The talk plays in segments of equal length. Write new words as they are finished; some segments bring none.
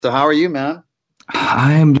So how are you, man?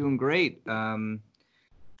 I am doing great.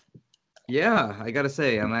 Yeah, I gotta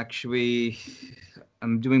say, I'm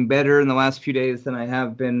doing better in the last few days than I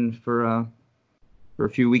have been for a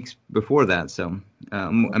few weeks before that. So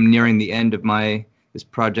I'm nearing the end of my this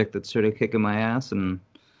project that's sort of kicking my ass, and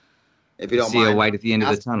If you I don't see a mind light at the end of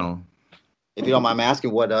the asking, tunnel. if you don't mind me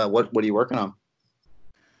asking, what are you working on?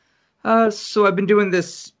 So I've been doing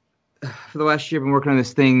this for the last year. I've been working on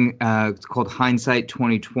this thing. It's called Hindsight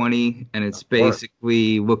 2020, and it's Or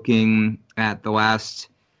basically looking at the last,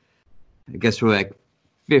 I guess, we're like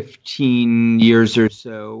 15 years or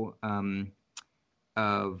so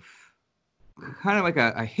of kind of like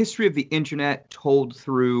a history of the internet told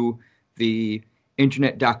through the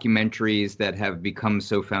internet documentaries that have become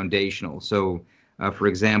so foundational. So, for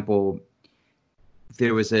example,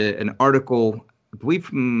 there was an article, I believe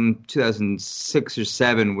from 2006 or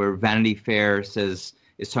 7, where Vanity Fair is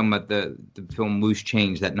talking about the film Loose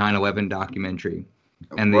Change, that 9/11 documentary,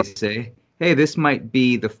 of and they course, say, "Hey, this might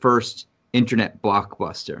be the first internet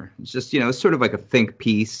blockbuster." It's just it's sort of like a think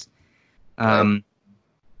piece, right? um,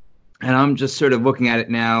 and I'm just sort of looking at it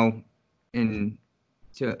now, in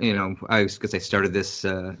I because I started this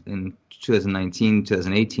in 2019,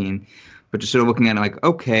 2018, but just sort of looking at it like,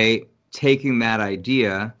 okay, taking that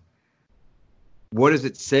idea, what does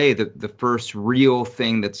it say that the first real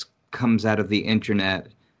thing that's comes out of the internet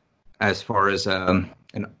as far as an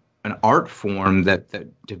art form that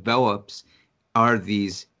develops are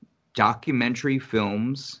these documentary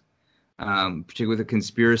films, particularly with a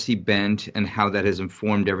conspiracy bent, and how that has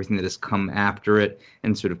informed everything that has come after it,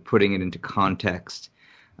 and sort of putting it into context,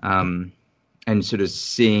 um, and sort of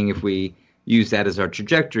seeing if we use that as our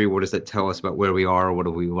trajectory, what does that tell us about where we are, what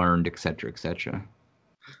have we learned, et cetera, et cetera.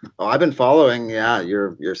 Oh, I've been following, yeah,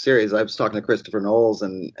 your series. I was talking to Christopher Knowles,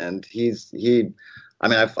 and I mean,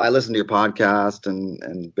 I listened to your podcast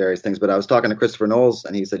and various things, but I was talking to Christopher Knowles,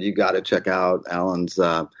 and he said you got to check out Alan's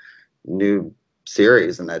new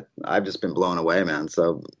series, and that I've just been blown away, man.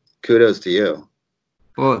 So kudos to you.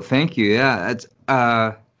 Well, thank you. Yeah, it's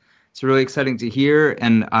really exciting to hear,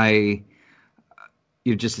 and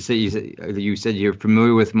just to say you said you're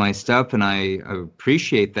familiar with my stuff, and I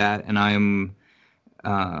appreciate that. And I'm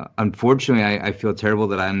unfortunately I feel terrible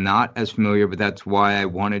that I'm not as familiar, but that's why I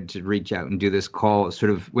wanted to reach out and do this call.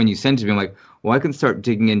 Sort of when you sent it to me, I'm like, well, I can start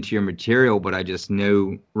digging into your material, but I just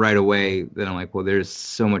know right away that I'm like, well, there's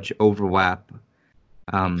so much overlap.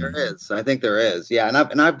 There Um, is, I think there is, yeah, and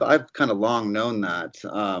I've kind of long known that,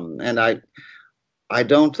 and I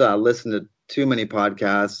don't listen to too many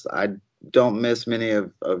podcasts. I don't miss many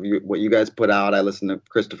of what you guys put out. I listen to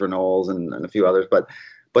Christopher Knowles and a few others, but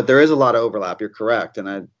there is a lot of overlap. You're correct,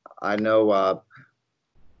 and I know.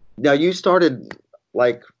 Now you started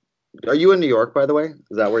like, are you in New York, by the way?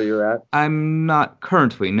 Is that where you're at? I'm not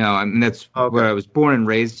currently, no. I mean, that's where Okay, I was born and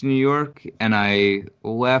raised in New York, and I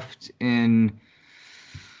left in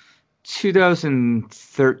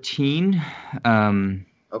 2013. Um,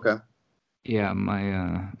 okay, yeah,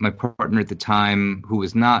 my partner at the time, who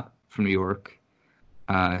was not from New York,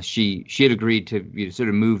 she had agreed to sort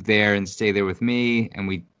of move there and stay there with me, and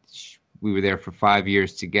we were there for 5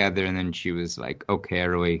 years together, and then she was like, "Okay, I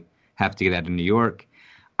really have to get out of New York."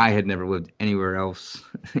 I had never lived anywhere else,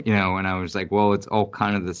 and I was like, "Well, it's all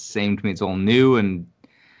kind of the same to me. It's all new, and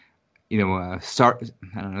I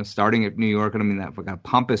don't know, starting at New York. I don't mean that in a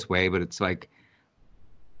pompous way, but it's like."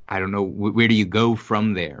 I don't know where do you go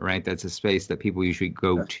from there, right? That's a space that people usually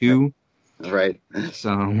go to. right. So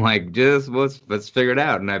I'm like, just let's figure it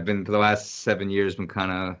out. And I've been for the last 7 years been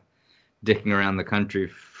kind of dicking around the country,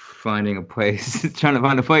 finding a place, trying to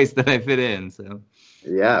find a place that I fit in. So,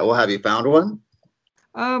 Yeah. Well, have you found one?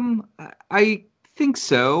 I think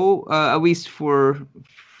so, at least for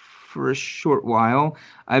a short while.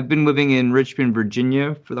 I've been living in Richmond,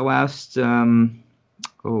 Virginia, for the last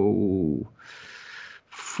oh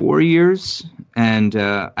 4 years, and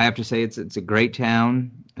I have to say it's a great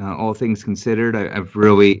town. All things considered, I've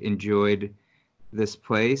really enjoyed this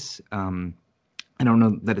place. I don't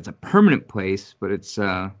know that it's a permanent place, but it's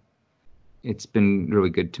been really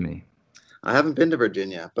good to me. I haven't been to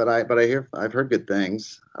Virginia, I've heard good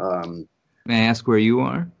things. May I ask where you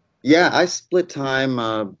are? Yeah, I split time.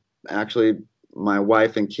 Actually, my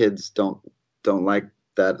wife and kids don't like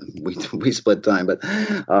that we split time, but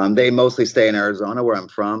they mostly stay in Arizona, where I'm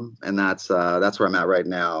from, and that's where I'm at right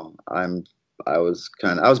now. I was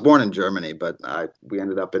born in Germany, but I we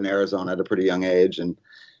ended up in Arizona at a pretty young age, and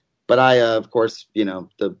but I of course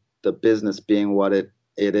the business being what it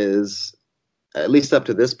is, at least up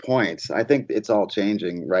to this point, I think it's all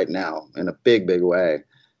changing right now in a big way.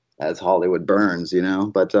 as Hollywood burns, you know.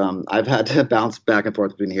 But I've had to bounce back and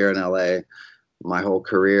forth between here and LA my whole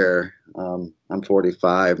career. I'm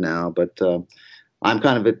 45 now, but I'm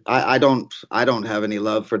kind of I don't have any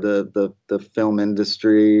love for the film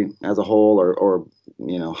industry as a whole, or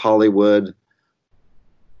you know, Hollywood.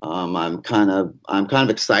 I'm kind of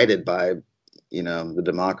excited by, you know, the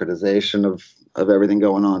democratization of everything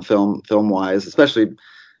going on film wise, especially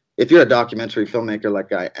if you're a documentary filmmaker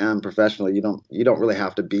like I am professionally. You don't really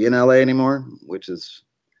have to be in LA anymore,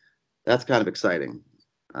 that's kind of exciting,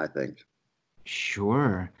 I think.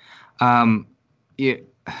 Sure. Um, it,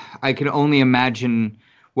 I can only imagine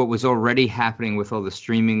what was already happening with all the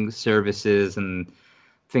streaming services and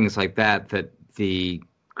things like that, that the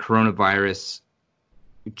coronavirus,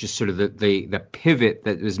 just sort of the pivot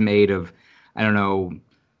that was made of, I don't know,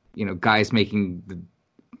 you know, guys making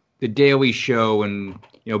the Daily Show and,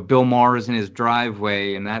 you know, Bill Maher's in his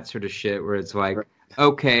driveway and that sort of shit, where it's like,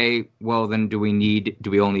 okay, well then do we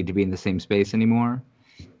all need to be in the same space anymore?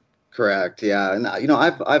 Correct. Yeah. And you know,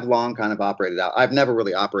 I've long kind of operated out. I've never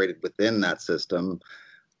really operated within that system.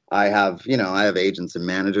 I have agents and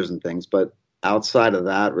managers and things, but outside of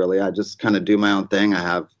that, really, I just kind of do my own thing.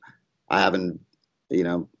 I have an, you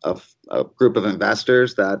know, a group of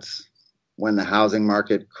investors that when the housing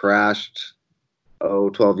market crashed,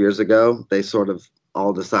 12 years ago, they sort of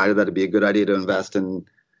all decided that it'd be a good idea to invest in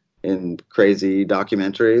crazy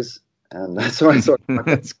documentaries. And that's why I sort of,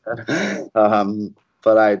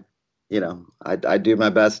 but I do my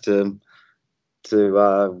best to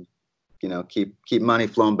you know, keep money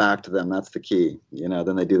flowing back to them. That's the key. You know,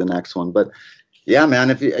 then they do the next one. But yeah,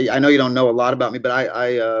 man, I know you don't know a lot about me, but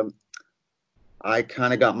I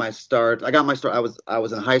kind of got my start. I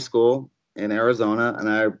was in high school in Arizona,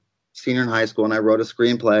 and senior in high school, and I wrote a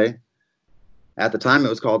screenplay. At the time, it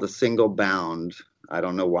was called A Single Bound. I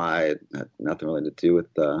don't know why. It had nothing really to do with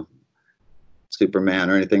Superman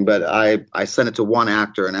or anything, but I sent it to one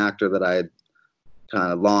actor, an actor that I had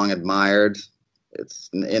kind of long admired. It's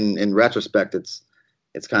in retrospect, it's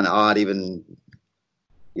kind of odd, even,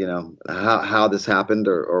 you know, how this happened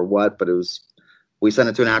or what, but we sent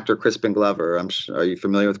it to an actor, Crispin Glover. Are you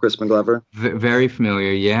familiar with Crispin Glover? Very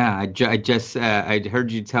familiar. Yeah, I just I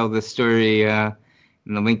heard you tell this story in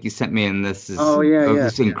the link you sent me, and this is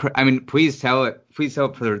I mean, please tell it. Please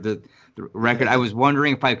tell it for the record. I was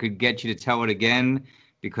wondering if I could get you to tell it again,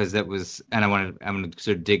 because I'm going to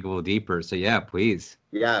sort of dig a little deeper. So yeah, please.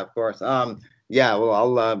 Yeah, of course. Yeah, well,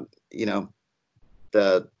 I'll you know,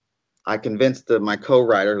 I convinced my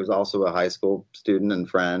co-writer, who's also a high school student and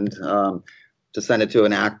friend, to send it to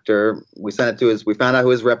an actor. We found out who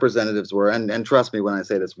his representatives were, and trust me when I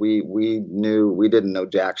say this, we didn't know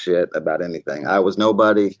jack shit about anything. I was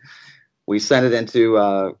nobody. We sent it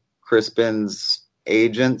into Crispin's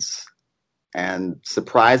agents, and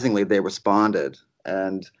surprisingly, they responded.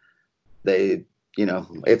 And they, you know,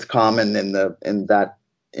 it's common in that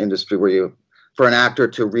industry where for an actor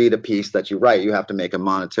to read a piece that you write, you have to make a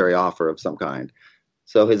monetary offer of some kind.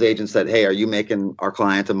 So his agent said, "Hey, are you making our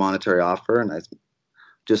client a monetary offer?" And I,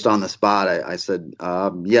 just on the spot, I said,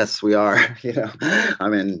 "Yes, we are." You know, I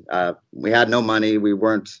mean, we had no money. We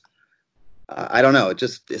weren't. I don't know.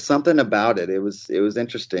 It's something about it. It was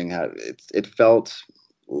interesting how it felt.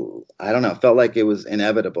 I don't know. It felt like it was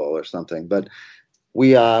inevitable or something. But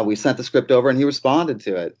we sent the script over, and he responded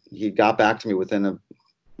to it. He got back to me within a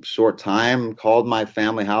short time. Called my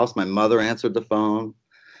family house. My mother answered the phone.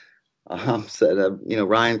 Said, you know,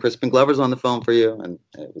 Ryan, Crispin Glover's on the phone for you. And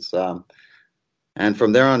it was, and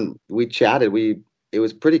from there on, we chatted. It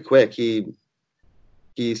was pretty quick. He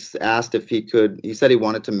asked if he said he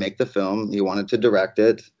wanted to make the film. He wanted to direct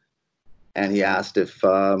it. And he asked if,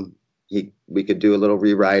 we could do a little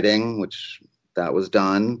rewriting, which that was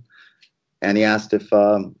done. And he asked if,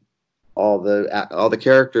 all the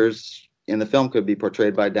characters in the film could be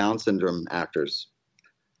portrayed by Down syndrome actors.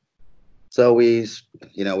 So we,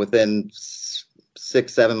 you know, within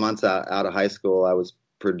 6-7 months out of high school, I was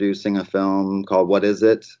producing a film called What Is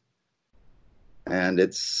It? And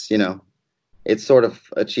it's, you know, it's sort of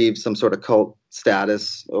achieved some sort of cult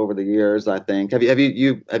status over the years, I think. Have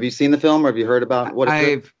you seen the film, or have you heard about What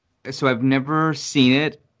Is It? So I've never seen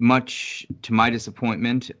it, much to my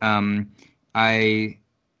disappointment. Oh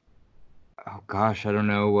gosh, I don't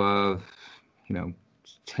know, you know,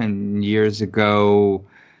 10 years ago,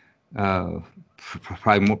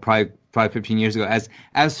 probably 15 years ago,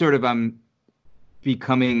 as sort of going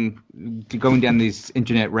down these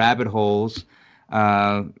internet rabbit holes,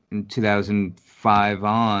 in 2005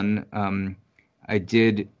 on, I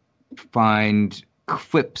did find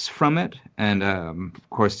clips from it, and of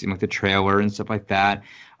course, you know, the trailer and stuff like that.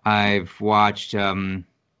 I've watched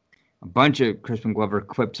a bunch of Crispin Glover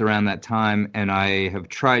clips around that time, and I have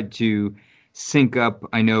tried to sync up.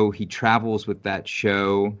 I know he travels with that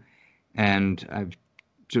show, and I've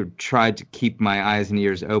sort of tried to keep my eyes and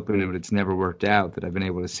ears open, but it's never worked out that I've been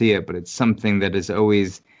able to see it. But it's something that has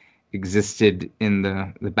always existed in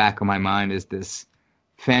the back of my mind, is this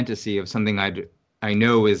fantasy of something I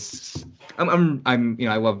know is I'm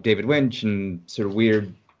I love David Lynch and sort of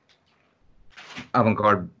weird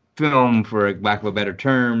avant-garde film, for lack of a better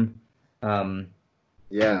term.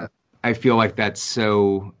 Yeah. I feel like that's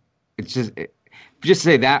so. It's just to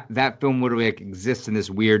say that film literally like exists in this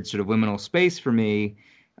weird sort of liminal space for me.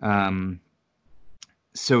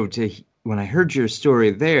 So when I heard your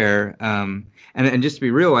story there, and just to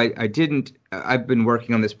be real, I didn't. I've been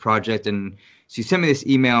working on this project, and so you sent me this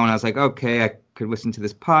email, and I was like, okay, I could listen to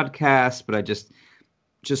this podcast, but I just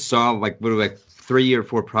saw like literally like 3 or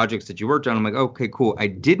 4 projects that you worked on. I'm like, okay, cool. I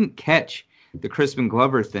didn't catch the Crispin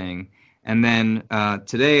Glover thing. And then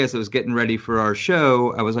today, as I was getting ready for our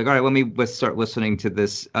show, I was like, all right, let's start listening to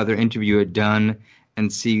this other interview you had done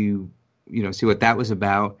and see what that was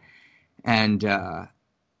about. And I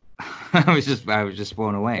was just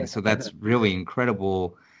blown away. So that's really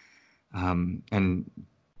incredible. And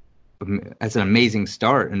that's an amazing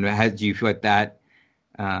start. And how do you feel like that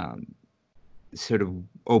sort of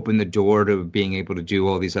opened the door to being able to do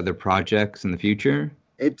all these other projects in the future?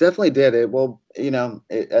 It definitely did.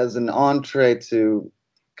 As an entree to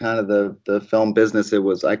kind of the film business,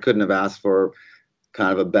 I couldn't have asked for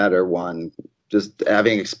kind of a better one. Just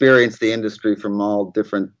having experienced the industry from all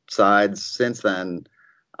different sides since then,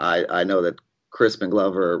 I know that Crispin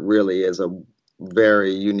Glover really is a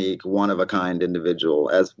very unique, one-of-a-kind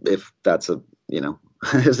individual, as if that's as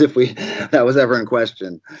if that was ever in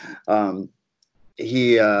question.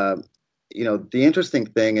 The interesting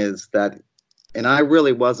thing is that, and I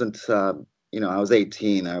really wasn't, I was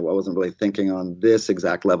 18. I wasn't really thinking on this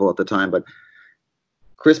exact level at the time, but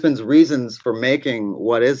Crispin's reasons for making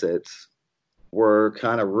What Is It were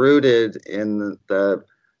kind of rooted in the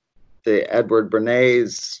Edward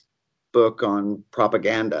Bernays book on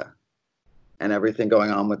propaganda and everything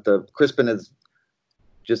going on with Crispin is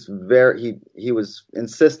just he was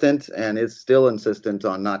insistent and is still insistent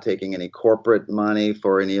on not taking any corporate money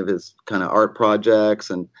for any of his kind of art projects,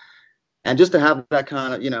 and just to have that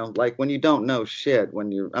kind of, like when you don't know shit,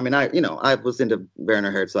 I was into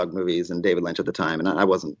Werner Herzog movies and David Lynch at the time, and I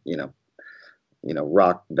wasn't,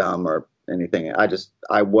 rock dumb or anything.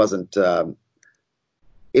 I wasn't,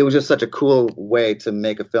 it was just such a cool way to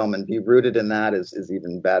make a film, and be rooted in that is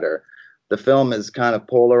even better. The film is kind of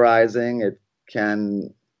polarizing. It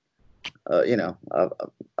can,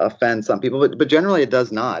 offend some people, but generally it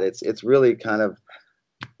does not. It's really kind of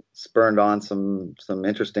spurned on some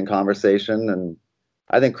interesting conversation, and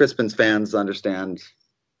I think Crispin's fans understand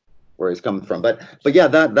where he's coming from. But yeah,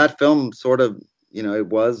 that film sort of, it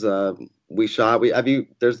was there's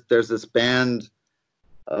this band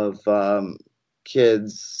of not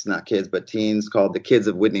kids but teens called the Kids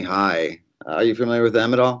of Whitney High. Are you familiar with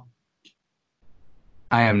them at all?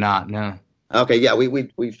 I am not, no. Okay, yeah,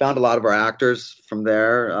 we found a lot of our actors from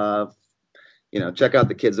there. Check out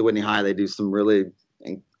the Kids of Whitney High. They do some really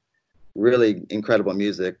incredible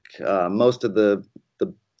music. Most of the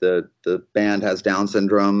band has Down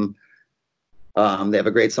syndrome. They have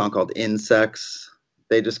a great song called Insects.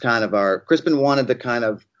 They just kind of are. Crispin wanted to kind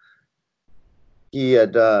of. He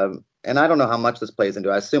had, and I don't know how much this plays into.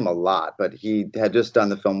 I assume a lot, but he had just done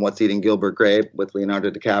the film What's Eating Gilbert Grape with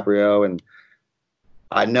Leonardo DiCaprio, and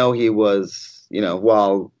I know he was,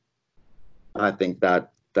 while I think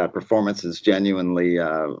that performance is genuinely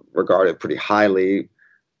regarded pretty highly,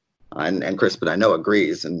 and Crispin, I know,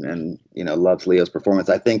 agrees and loves Leo's performance.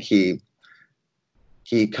 I think he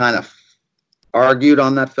kind of argued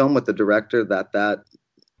on that film with the director that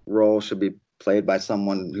role should be played by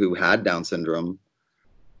someone who had Down syndrome,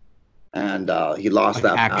 and he lost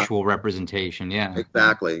that actual representation. Yeah,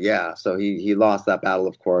 exactly. Yeah, so he lost that battle,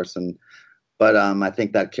 of course, but I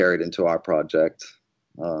think that carried into our project.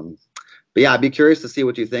 But yeah, I'd be curious to see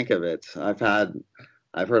what you think of it. I've heard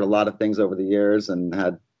a lot of things over the years, and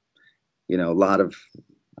had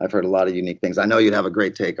I've heard a lot of unique things. I know you'd have a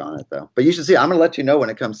great take on it, though. But you should see. I'm going to let you know when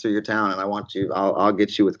it comes through your town, and I'll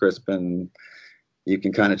get you with Crispin. You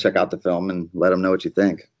can kind of check out the film and let him know what you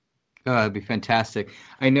think. Oh, that'd be fantastic.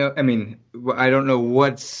 I don't know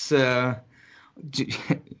what's. Are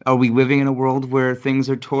we living in a world where things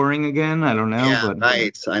are touring again? I don't know. Yeah, but...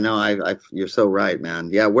 right. I know. You're so right, man.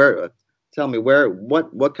 Yeah. Tell me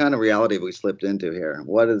what kind of reality have we slipped into here?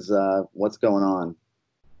 What's going on?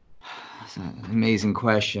 That's an amazing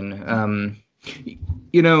question.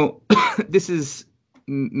 This is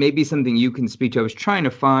maybe something you can speak to. I was trying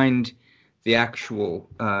to find the actual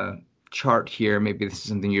chart here. Maybe this is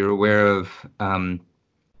something you're aware of.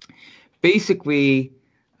 Basically,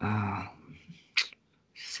 uh,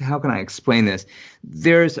 how can I explain this?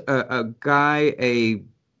 There's a guy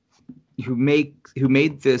who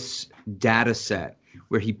made this data set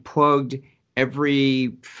where he plugged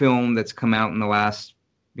every film that's come out in the last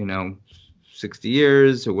 60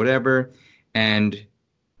 years or whatever, and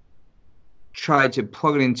tried to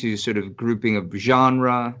plug it into sort of grouping of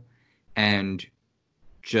genre and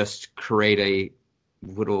just create a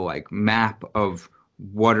little like map of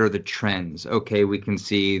what are the trends. Okay, we can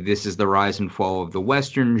see this is the rise and fall of the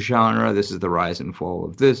Western genre. This is the rise and fall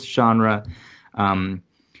of this genre.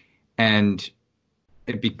 And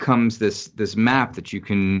it becomes this map that you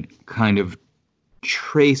can kind of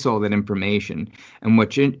trace all that information. And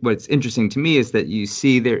what's interesting to me is that you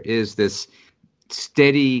see there is this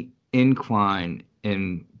steady incline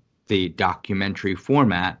in the documentary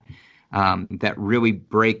format that really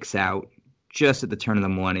breaks out just at the turn of the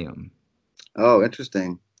millennium. Oh,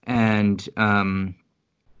 interesting. And I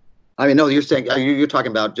mean, no, you're saying you're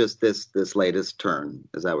talking about just this latest turn.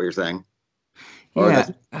 Is that what you're saying? Or yeah,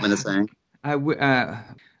 that's what I'm saying? I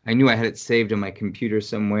knew I had it saved on my computer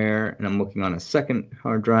somewhere, and I'm looking on a second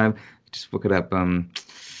hard drive. Just look it up. One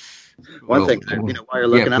thing, while you're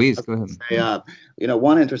looking yeah, up, please go ahead. Say,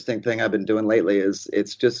 one interesting thing I've been doing lately is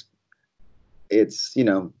it's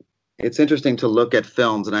interesting to look at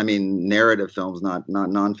films, and I mean narrative films, not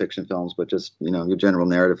nonfiction films, but just your general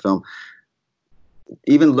narrative film.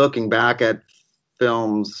 Even looking back at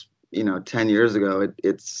films, 10 years ago,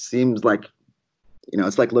 it seems like,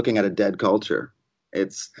 it's like looking at a dead culture.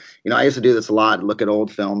 It's, I used to do this a lot, look at old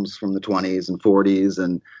films from the 20s and 40s,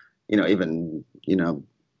 and even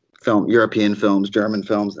European films, German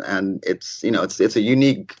films, and it's a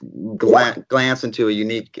unique glance into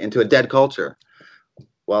a dead culture.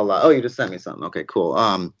 Well, you just sent me something. Okay, cool.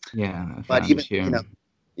 Yeah, but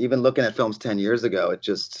even looking at films 10 years ago,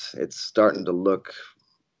 it's starting to look,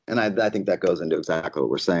 and I think that goes into exactly what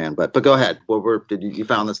we're saying. But go ahead. Did you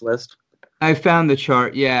found this list? I found the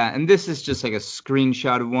chart, yeah, and this is just like a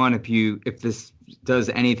screenshot of one. If this does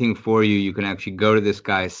anything for you, you can actually go to this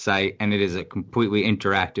guy's site, and it is a completely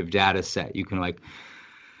interactive data set. You can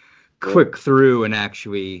click through and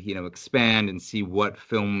actually, expand and see what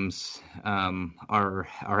films are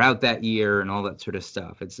out that year and all that sort of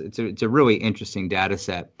stuff. It's a really interesting data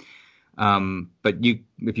set. But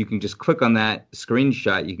if you can just click on that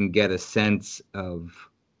screenshot, you can get a sense of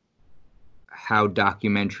how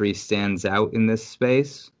documentary stands out in this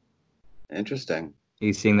space. Interesting. Are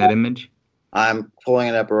you seeing that image? I'm pulling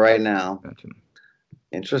it up right now. Gotcha.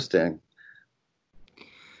 Interesting.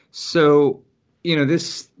 So,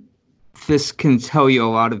 this can tell you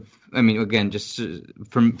a lot of, I mean, again, just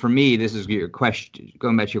for me, this is your question,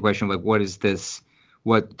 going back to your question, like, what is this,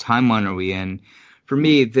 what timeline are we in? For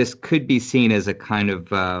me, this could be seen as a kind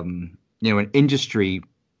of, an industry,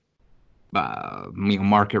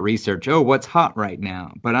 market research. Oh, what's hot right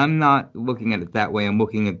now? But I'm not looking at it that way. I'm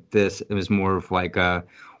looking at this as more of like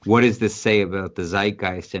what does this say about the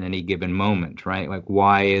zeitgeist in any given moment, right? Like,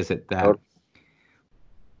 why is it that,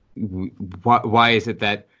 a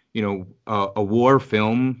war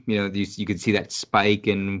film, you could see that spike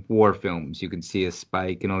in war films. You can see a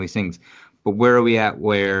spike in all these things. But where are we at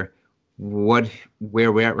where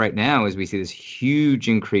we're at right now is we see this huge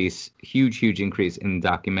increase in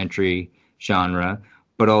documentary genre,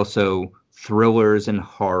 but also thrillers and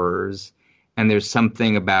horrors. And there's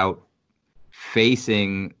something about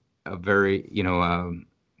facing a very,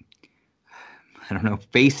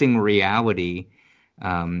 facing reality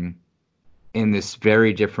in this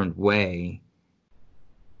very different way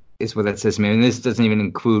is what that says to me. And this doesn't even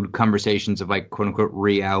include conversations of like quote unquote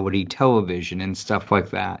reality television and stuff like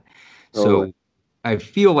that. So I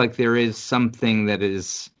feel like there is something that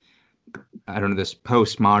is, I don't know, this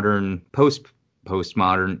postmodern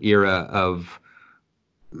era of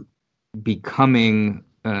becoming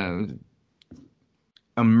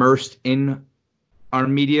immersed in our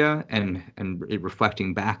media and it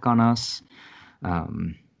reflecting back on us.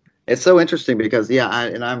 It's so interesting because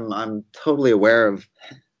I'm totally aware of,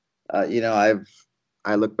 I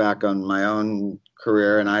look back on my own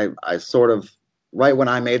career and I sort of, right when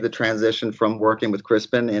I made the transition from working with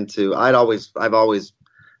Crispin into, I've always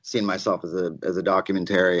seen myself as a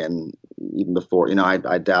documentarian even before,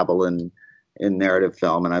 I dabble in narrative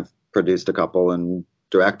film and I've produced a couple and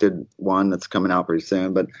directed one that's coming out pretty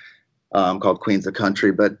soon, but called Queens of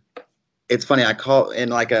Country. But it's funny, I call in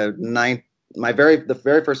like the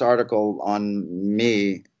very first article on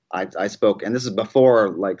me, I spoke, and this is before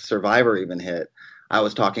like Survivor even hit. I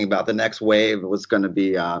was talking about the next wave was going to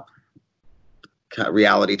be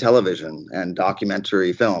reality television and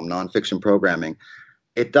documentary film, nonfiction programming.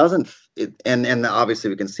 It doesn't, and obviously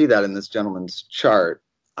we can see that in this gentleman's chart.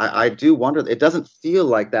 I do wonder, it doesn't feel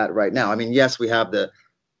like that right now. I mean, yes, we have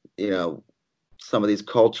some of these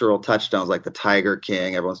cultural touchstones like the Tiger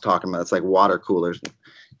King, everyone's talking about. It's like water coolers,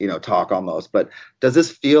 talk almost. But does this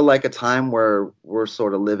feel like a time where we're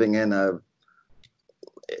sort of living in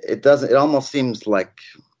it almost seems like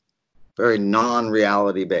very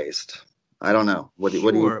non-reality based. I don't know. What do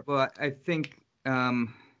you? Well, I think I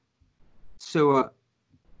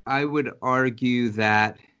would argue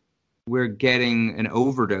that we're getting an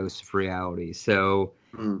overdose of reality. So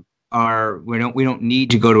we don't need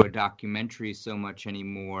to go to a documentary so much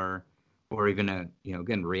anymore, or even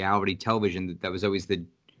again, reality television. That was always pretty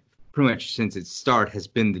much since its start has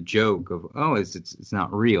been the joke of, it's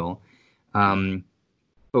not real.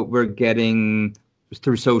 But we're getting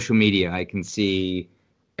through social media. I can see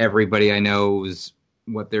everybody I know's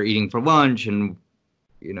what they're eating for lunch, and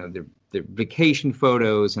their vacation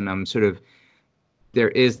photos, and I'm sort of,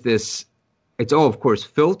 there is this, it's all of course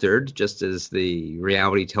filtered, just as the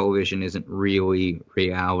reality television isn't really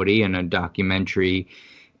reality, and a documentary,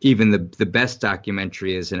 even the best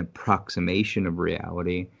documentary, is an approximation of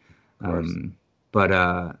reality. But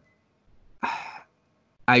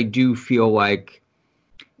I do feel like,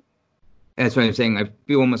 that's what I'm saying, I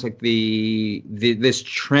feel almost like this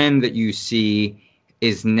trend that you see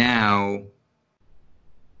is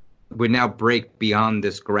would now break beyond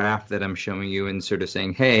this graph that I'm showing you, and sort of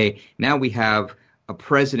saying, hey, now we have a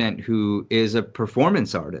president who is a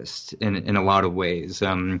performance artist in a lot of ways.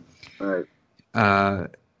 Right.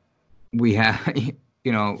 We have, I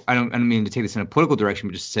don't mean to take this in a political direction,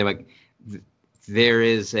 but just to say, like, there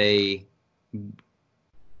is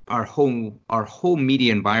our whole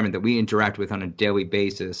media environment that we interact with on a daily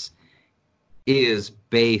basis is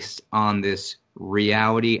based on this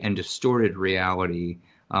reality and distorted reality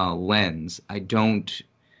lens. I don't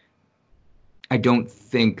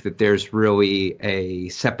think that there's really a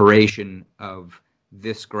separation of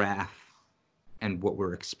this graph and what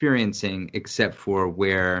we're experiencing, except for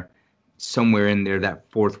where somewhere in there that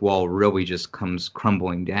fourth wall really just comes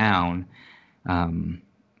crumbling down.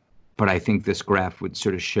 But I think this graph would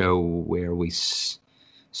sort of show where we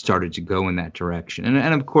started to go in that direction.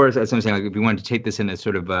 And of course, as I'm saying, like, if we wanted to take this in a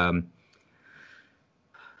sort of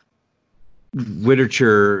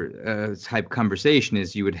literature type conversation,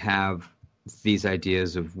 is you would have these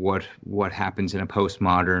ideas of what happens in a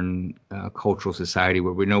postmodern cultural society,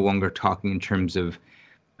 where we're no longer talking in terms of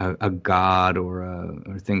a god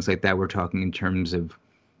or things like that. We're talking in terms of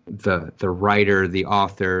the writer, the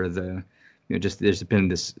author, just there's been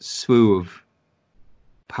this slew of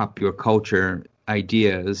popular culture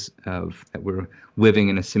ideas of that we're living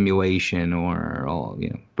in a simulation, or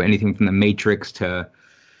anything from the Matrix to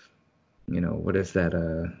what is that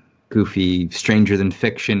goofy Stranger Than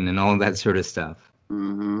Fiction and all of that sort of stuff.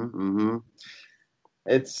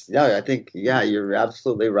 It's, I think, you're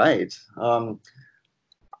absolutely right.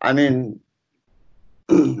 I mean,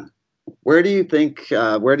 where do you think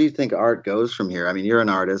art goes from here? I mean, you're an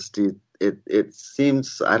artist. It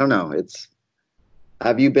seems, I don't know.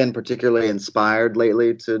 Have you been particularly inspired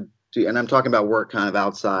lately to do? And I'm talking about work kind of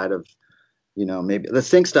outside of, maybe the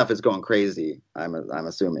sync stuff is going crazy. I'm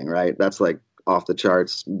assuming, right? That's like off the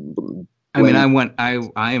charts. I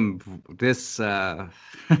am this.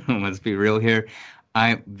 Let's be real here.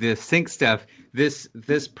 The sync stuff.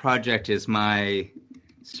 This project is my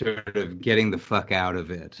sort of getting the fuck out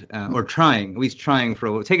of it, or trying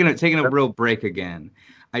for taking a real break again.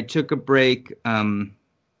 I took a break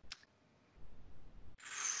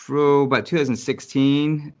for about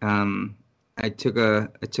 2016. I took a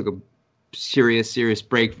serious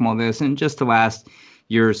break from all this, and just the last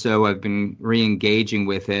year or so I've been re-engaging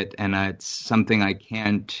with it, and it's something I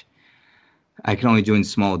can only do in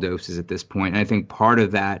small doses at this point. And I think part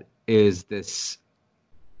of that is this,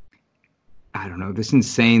 I don't know, this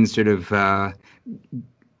insane sort of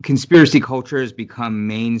conspiracy culture has become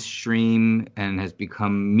mainstream and has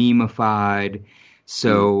become memeified.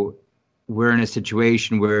 So we're in a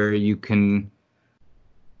situation where you can,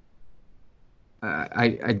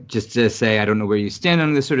 I just to say, I don't know where you stand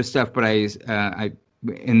on this sort of stuff, but I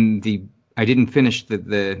didn't finish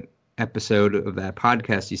the episode of that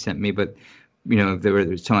podcast you sent me, but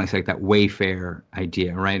there's something like that Wayfair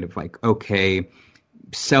idea, right? Of like, okay,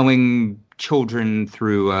 selling children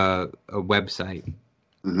through a website.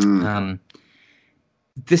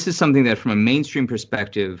 This is something that, from a mainstream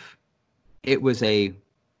perspective, it was a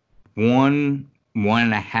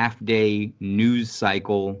 1.5 day news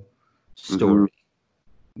cycle story.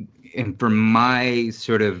 and for my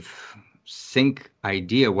sort of sync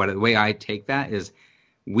idea, the way I take that is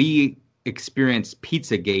we experience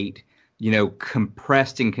Pizzagate,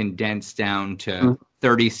 compressed and condensed down to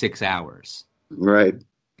 36 hours. Right.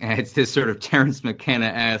 And it's this sort of Terence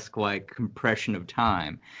McKenna-esque like compression of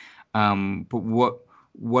time. But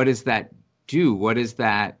what does that do? What is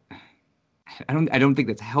that? I don't think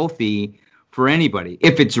that's healthy for anybody.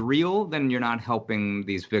 If it's real, then you're not helping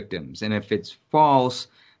these victims. And if it's false,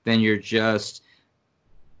 then you're just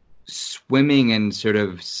swimming and sort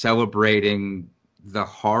of celebrating the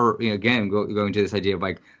horror. Again, going to this idea of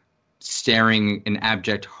like staring in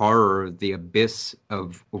abject horror of the abyss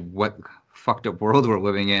of what fucked up world we're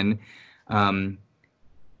living in,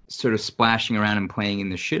 sort of splashing around and playing in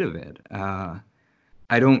the shit of it.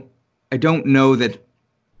 I don't know that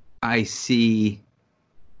I see.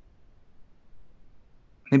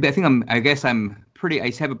 Maybe I guess I'm pretty.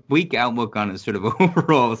 I have a bleak outlook on a sort of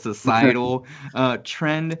overall societal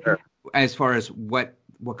trend, Sure. as far as what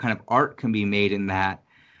kind of art can be made in that.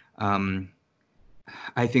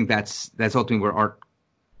 I think that's ultimately where art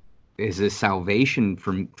is a salvation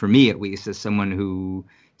for me, at least, as someone who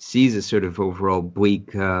sees a sort of overall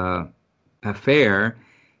bleak affair.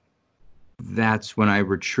 That's when I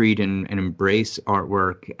retreat and embrace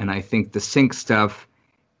artwork. And I think the sync stuff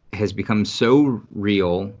has become so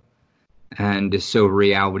real and is so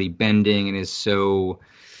reality bending and is so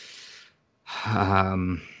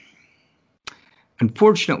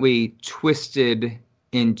unfortunately twisted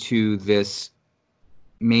into this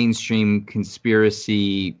mainstream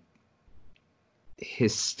conspiracy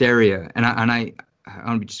hysteria. And I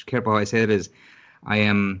want to be just careful how I say that, is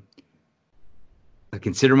I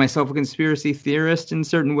consider myself a conspiracy theorist in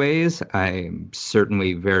certain ways. I'm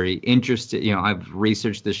certainly very interested. I've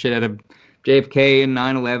researched the shit out of JFK and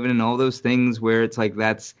 9/11 and all those things where it's like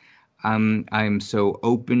I'm so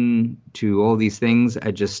open to all these things.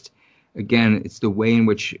 Again, it's the way in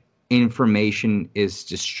which information is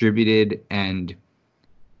distributed and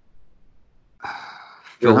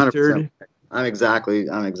filtered. I'm exactly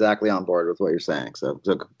on board with what you're saying. So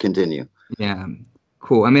continue. Yeah.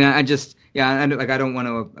 Cool. I mean, I don't want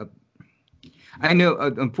to. I know,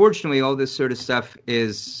 unfortunately, all this sort of stuff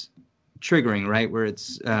is triggering, right? Where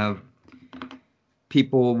it's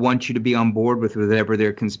people want you to be on board with whatever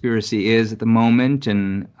their conspiracy is at the moment,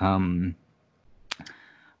 and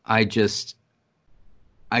I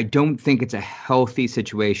don't think it's a healthy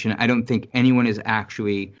situation. I don't think anyone is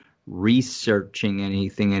actually researching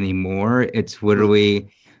anything anymore. It's literally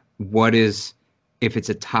if it's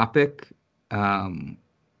a topic.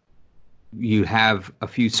 You have a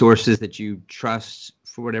few sources that you trust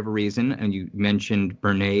for whatever reason, and you mentioned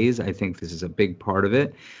Bernays. I think this is a big part of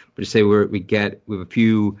it. But to say we have a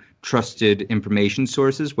few trusted information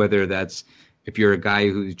sources, whether that's if you're a guy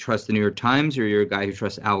who trusts the New York Times or you're a guy who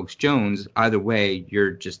trusts Alex Jones, either way,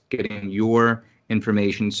 you're just getting your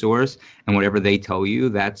information source, and whatever they tell you,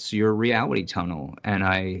 that's your reality tunnel. And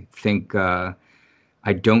I think I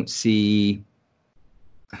don't see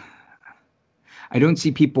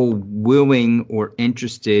people willing or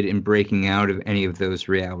interested in breaking out of any of those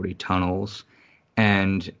reality tunnels.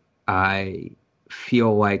 And I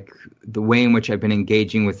feel like the way in which I've been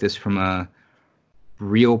engaging with this from a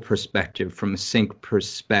real perspective, from a sync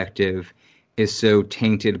perspective, is so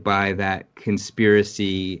tainted by that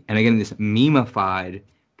conspiracy. And again, this memeified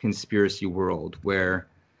conspiracy world where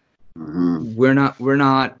we're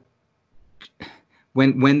not,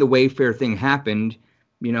 when the Wayfair thing happened,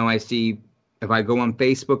 I see, if I go on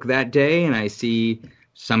Facebook that day and I see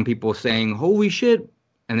some people saying, holy shit,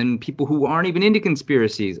 and then people who aren't even into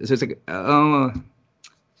conspiracies. So it's like, oh,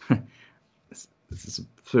 this is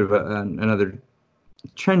sort of another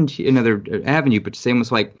trend, another avenue, but it's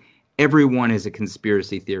almost like everyone is a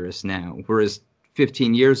conspiracy theorist now. Whereas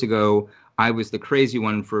 15 years ago, I was the crazy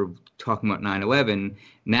one for talking about 9/11.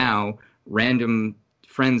 Now, random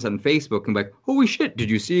friends on Facebook can be like, holy shit, did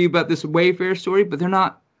you see about this Wayfair story? But they're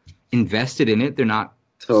not invested in it. They're not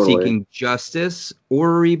seeking justice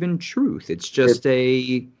or even truth. It's just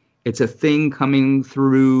it's a thing coming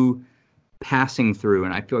through, passing through.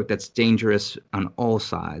 And I feel like that's dangerous on all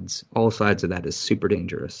sides. All sides of that is super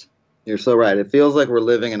dangerous. You're so right. It feels like we're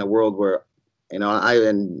living in a world where,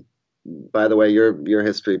 and by the way, your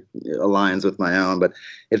history aligns with my own, but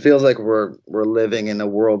it feels like we're living in a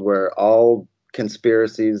world where all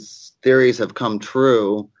theories have come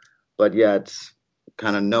true, but yet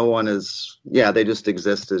kind of no one is, they just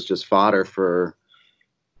exist as just fodder for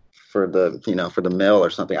the mill or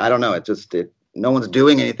something. I don't know. No one's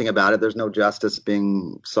doing anything about it. There's no justice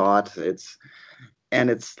being sought. It's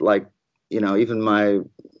like, even my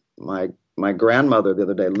my grandmother the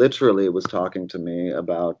other day literally was talking to me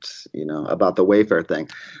about about the Wayfair thing.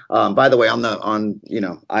 By the way,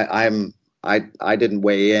 I didn't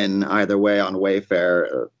weigh in either way on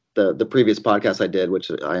Wayfair. The previous podcast I did,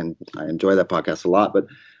 which I enjoy that podcast a lot, but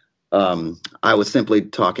I was simply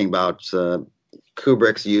talking about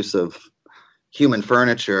Kubrick's use of human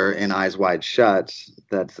furniture in Eyes Wide Shut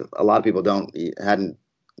that a lot of people hadn't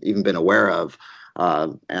even been aware of,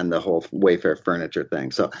 and the whole Wayfair furniture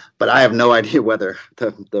thing. So, but I have no idea whether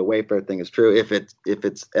the Wayfair thing is true. If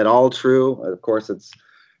it's at all true, of course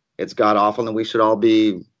it's god awful, and we should all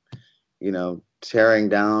be, tearing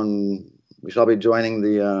down. We should all be joining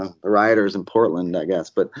the rioters in Portland, I guess.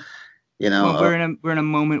 But well, we're in a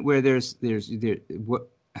moment where there's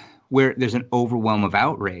an overwhelm of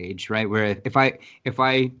outrage, right? Where if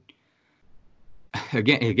I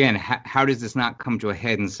again, how does this not come to a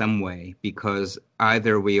head in some way? Because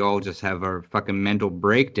either we all just have our fucking mental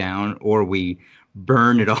breakdown, or we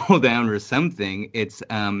burn it all down, or something. It's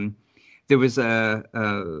there was a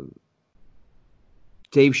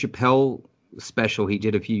Dave Chappelle special he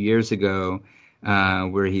did a few years ago,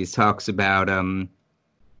 where he talks about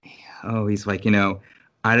he's like,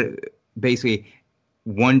 basically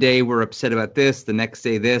one day we're upset about this, the next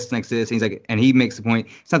day this, next day this. And he's like, and he makes the point,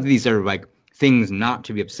 it's not that these are like things not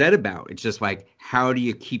to be upset about. It's just like, how do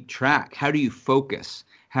you keep track? How do you focus?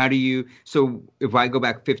 So if I go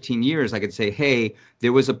back 15 years, I could say, hey,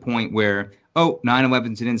 there was a point where,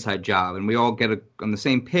 9/11's an inside job, and we all get on the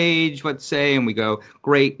same page, let's say, and we go,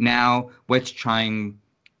 great, now let's try and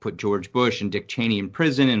put George Bush and Dick Cheney in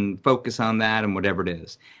prison and focus on that and whatever it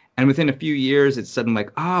is. And within a few years, it's suddenly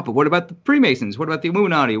like, but what about the Freemasons? What about the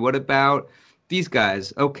Illuminati? What about these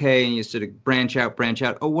guys? Okay, and you sort of branch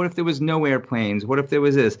out. Oh, what if there was no airplanes? What if there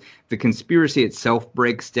was this? The conspiracy itself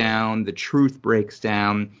breaks down. The truth breaks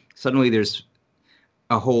down. Suddenly there's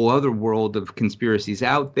a whole other world of conspiracies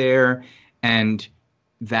out there, and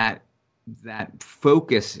that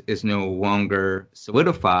focus is no longer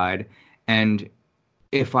solidified. And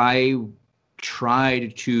if I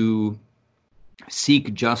tried to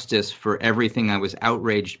seek justice for everything I was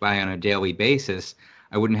outraged by on a daily basis,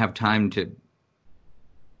 I wouldn't have time to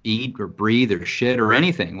eat or breathe or shit or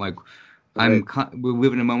anything. Like, right. We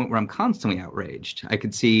live in a moment where I'm constantly outraged. I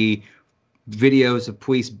could see videos of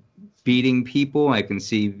police beating people. I can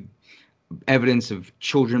see evidence of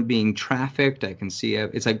children being trafficked. I can see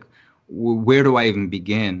it's like, where do I even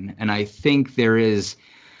begin? And I think there is,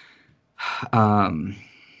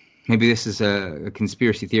 maybe this is a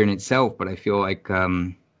conspiracy theory in itself, but I feel like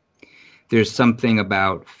there's something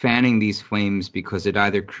about fanning these flames because it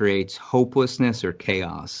either creates hopelessness or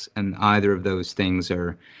chaos, and either of those things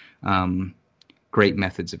are great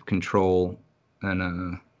methods of control.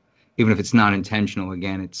 And even if it's not intentional,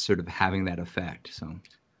 again, it's sort of having that effect. So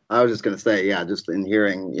I was just going to say, just in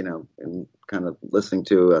hearing, and kind of listening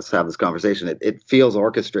to us have this conversation, it feels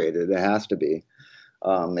orchestrated. It has to be.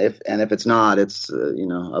 If it's not, it's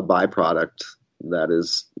a byproduct that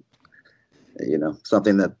is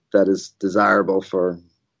something that is desirable for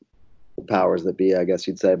the powers that be, I guess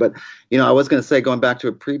you'd say. But I was going to say, going back to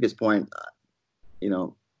a previous point,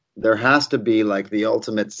 there has to be like the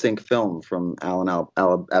ultimate sync film from Alan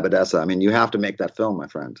Abadessa. I mean, you have to make that film, my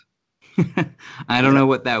friend. I don't know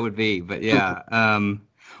what that would be, but yeah.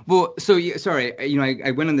 Well, so sorry,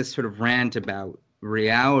 I went on this sort of rant about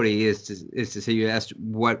reality is to say, you asked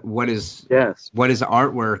what is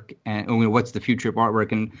artwork, and what's the future of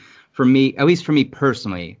artwork. And for me, at least for me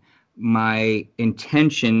personally, my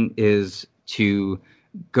intention is to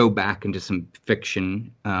go back into some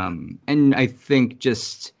fiction, and I think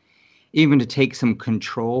just even to take some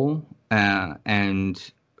control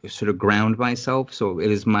and sort of ground myself. So it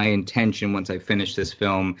is my intention, once I finish this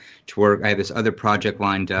film, to work. I have this other project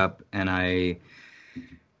lined up, and I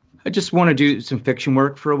just want to do some fiction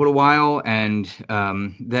work for a little while, and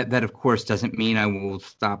that of course doesn't mean I will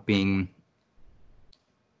stop being.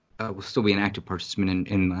 Will still be an active participant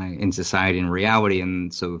in society and reality,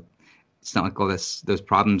 and so it's not like all those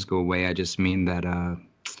problems go away. I just mean that I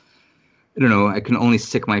don't know. I can only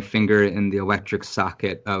stick my finger in the electric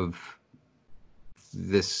socket of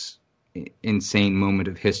this insane moment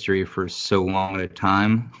of history for so long at a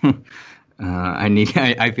time.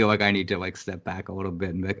 I feel like I need to like step back a little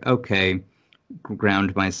bit and be like, okay,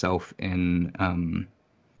 ground myself in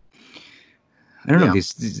I don't know,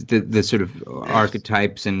 these the sort of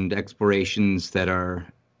archetypes and explorations that are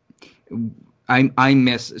I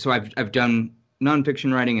miss. So I've done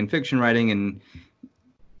nonfiction writing and fiction writing, and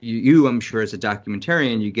you I'm sure as a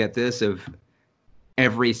documentarian you get this of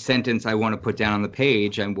every sentence I want to put down on the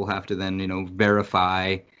page, and we'll have to then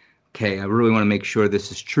verify okay, I really want to make sure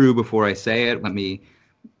this is true before I say it.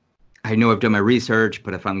 I know I've done my research,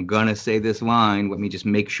 but if I'm going to say this line, let me just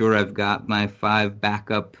make sure I've got my 5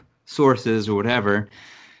 backup sources or whatever.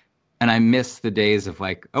 And I miss the days of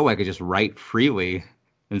like, oh, I could just write freely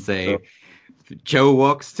and say, So, Joe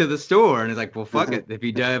walks to the store, and it's like, well, fuck it.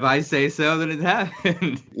 If I say so, then it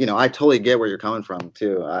happened. I totally get where you're coming from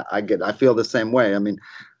too. I feel the same way. I mean,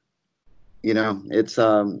 it's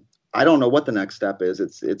I don't know what the next step is.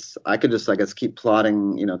 It's I could just, I guess, keep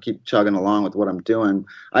plodding, keep chugging along with what I'm doing.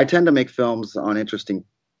 I tend to make films on interesting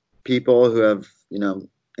people who have,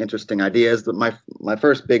 interesting ideas. But my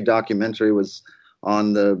first big documentary was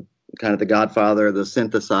on the kind of the godfather of the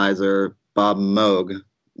synthesizer, Bob Moog.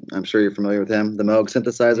 I'm sure you're familiar with him, the Moog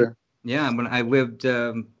synthesizer. Yeah, when I lived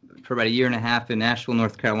for about a year and a half in Nashville,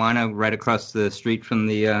 North Carolina, right across the street from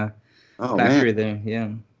the Oh man, factory there.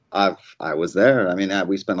 Yeah. I was there. I mean,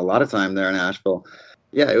 we spent a lot of time there in Nashville.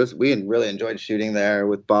 Yeah, it was. We really enjoyed shooting there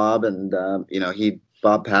with Bob, and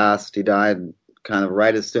Bob passed. He died kind of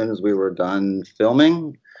right as soon as we were done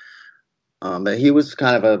filming. But he was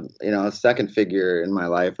kind of a second figure in my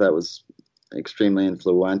life that was extremely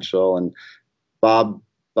influential. And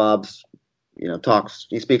Bob's talks.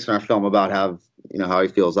 He speaks in our film about how he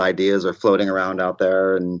feels ideas are floating around out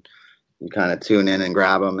there, and you kind of tune in and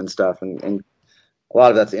grab them and stuff. And a lot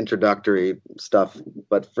of that's introductory stuff.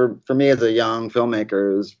 But for me as a young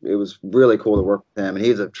filmmaker, it was really cool to work with him. And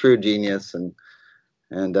he's a true genius. And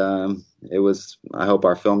it was. I hope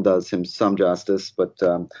our film does him some justice. But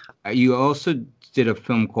You also did a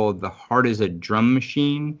film called The Heart is a Drum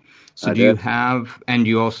Machine. So I do you did. have, and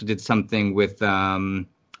you also did something with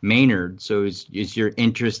Maynard. So is your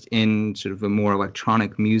interest in sort of a more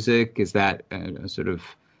electronic music? Is that a sort of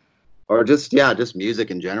Or just music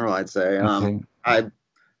in general, I'd say. okay?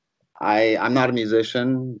 I'm not a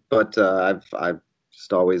musician, but I've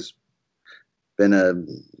just always been a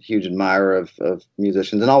huge admirer of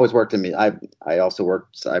musicians, and always worked in me. I also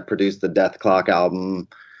worked. I produced the Death Clock album.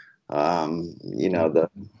 The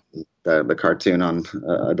cartoon on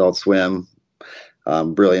Adult Swim.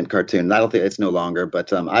 Brilliant cartoon. I don't think it's no longer,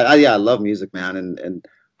 but I love music, man. And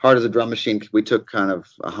Heart as a Drum Machine. We took kind of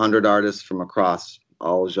 100 artists from across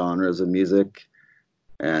all genres of music,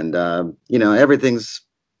 and everything's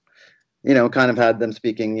kind of had them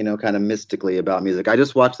speaking kind of mystically about music. I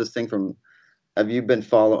just watched this thing from. Have you been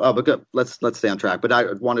following? Oh, but let's stay on track. But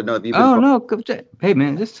I want to know if you've been. Oh no, hey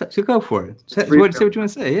man, just go for it. Say what you want to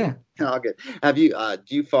say. Yeah. Oh, good. Have you?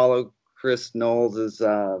 Do you follow Chris Knowles'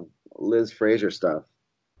 Liz Fraser stuff?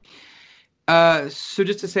 So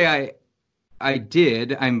just to say, I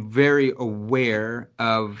did. I'm very aware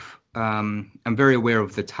of. I'm very aware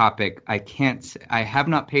of the topic. I have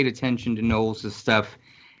not paid attention to Knowles' stuff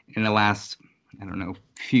in the last, I don't know,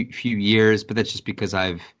 few years, but that's just because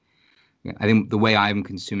I think the way I'm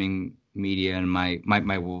consuming media and my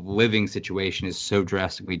living situation is so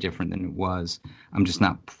drastically different than it was. I'm just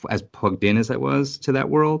not as plugged in as I was to that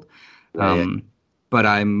world. Yeah. But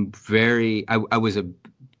I was a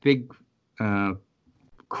big,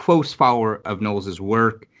 close follower of Knowles'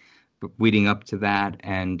 work leading up to that.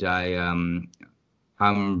 And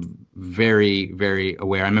I'm very, very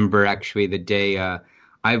aware. I remember actually the day,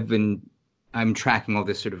 I'm tracking all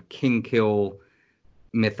this sort of King Kill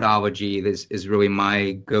mythology. This is really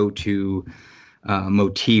my go-to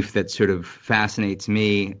motif that sort of fascinates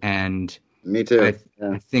me. And Me too.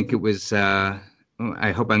 I think it was, I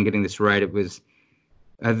hope I'm getting this right. It was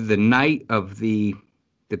the night of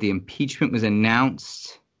that the impeachment was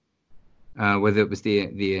announced, whether it was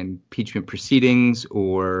the impeachment proceedings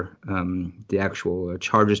or the actual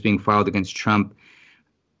charges being filed against Trump,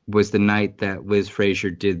 was the night that Liz Fraser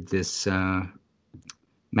did this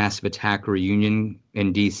Massive Attack reunion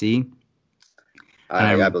in DC.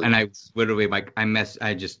 I literally I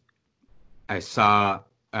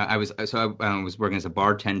was working as a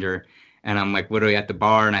bartender, and I'm like literally at the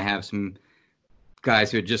bar, and I have some guys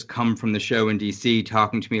who had just come from the show in DC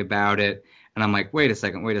talking to me about it, and I'm like, wait a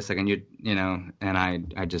second, and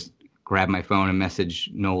I just grabbed my phone and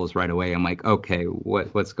messaged Knowles right away. I'm like, okay,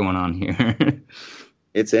 what's going on here?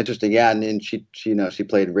 It's interesting, yeah. And she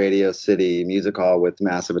played Radio City Music Hall with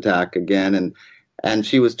Massive Attack again, and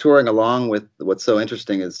she was touring along with. What's so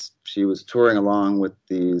interesting is she was touring along with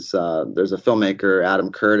these. There's a filmmaker,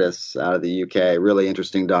 Adam Curtis, out of the UK, really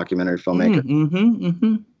interesting documentary filmmaker.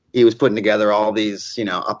 He was putting together all these,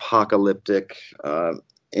 apocalyptic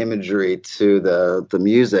imagery to the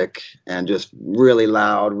music, and just really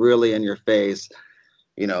loud, really in your face,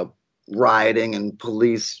 rioting and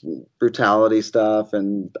police brutality stuff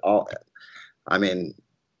and all. I mean,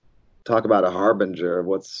 talk about a harbinger of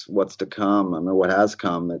what's to come. I mean, what has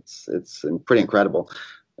come. It's pretty incredible.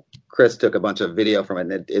 Chris took a bunch of video from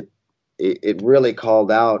it, and it really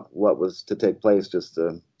called out what was to take place just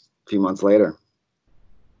a few months later.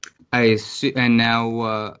 And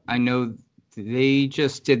now I know they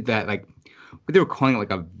just did that, like what they were calling it,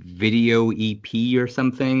 like a video EP or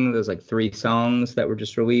something. There's like 3 songs that were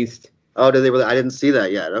just released. Oh, did they really? I didn't see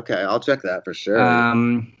that yet. Okay, I'll check that for sure.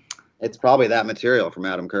 It's probably that material from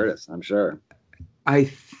Adam Curtis, I'm sure. I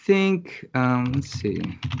think. Let's see.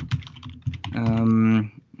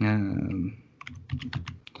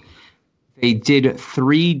 They did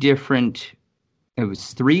 3 different. It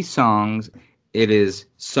was 3 songs. It is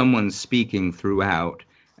someone speaking throughout,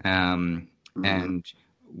 and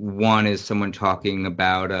one is someone talking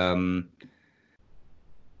about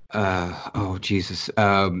oh Jesus,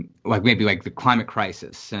 like maybe like the climate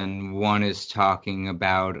crisis, and one is talking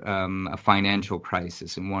about a financial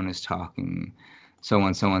crisis, and one is talking so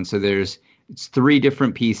on. So it's 3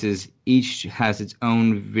 different pieces. Each has its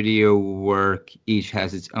own video work. Each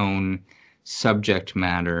has its own subject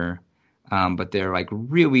matter. But they're like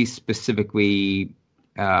really specifically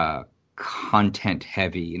content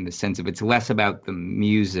heavy in the sense of it's less about the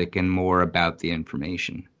music and more about the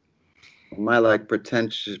information. My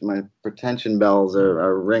pretension bells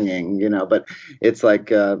are ringing, but it's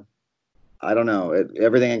like I don't know.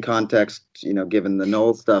 Everything in context, given the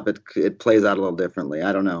Noel stuff, it plays out a little differently.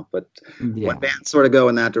 I don't know, but when bands sort of go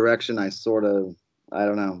in that direction, I don't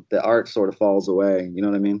know. The art sort of falls away. You know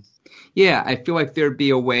what I mean? Yeah, I feel like there'd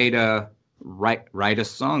be a way to write a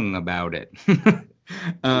song about it.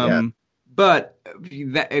 But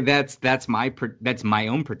that's my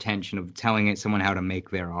own pretension of telling someone how to make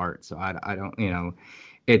their art. So I don't,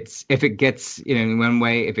 it's, if it gets, in one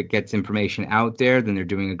way, if it gets information out there, then they're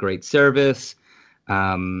doing a great service.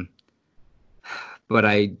 But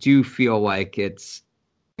I do feel like it's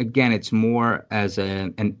more as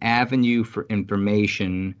an avenue for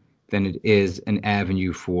information than it is an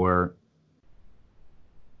avenue for,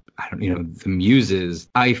 the muses.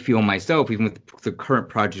 I feel myself, even with the current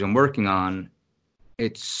project I'm working on,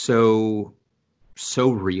 it's so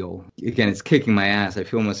real. Again, it's kicking my ass. I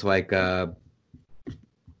feel almost like the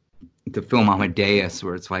film Amadeus,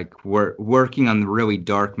 where it's like working on the really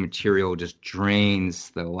dark material just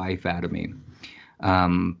drains the life out of me.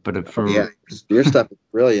 But your stuff is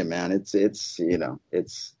brilliant, man. It's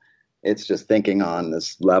just thinking on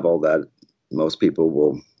this level that most people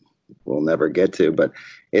will never get to, but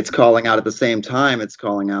it's calling out at the same time. It's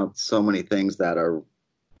calling out so many things that are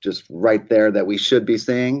just right there that we should be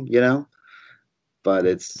seeing, but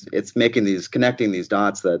it's connecting these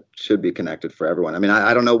dots that should be connected for everyone. I mean,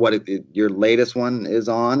 I don't know what your latest one is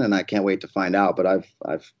on, and I can't wait to find out, but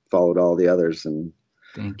I've followed all the others, and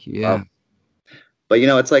thank you. Yeah. But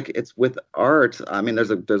it's like, it's with art. I mean, there's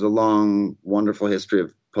a long, wonderful history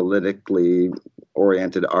of politically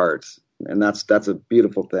oriented art, and that's a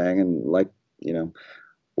beautiful thing. And like,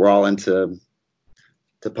 we're all into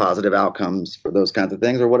positive outcomes for those kinds of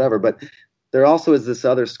things or whatever. But there also is this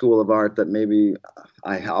other school of art that maybe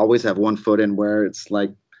I always have one foot in, where it's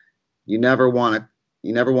like you never want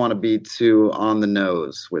to be too on the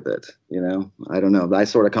nose with it. I don't know. I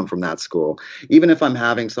sort of come from that school. Even if I'm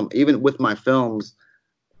having even with my films,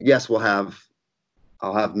 yes, I'll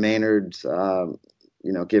have Maynard,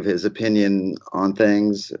 give his opinion on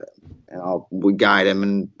things, and we guide him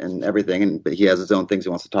and everything. But he has his own things he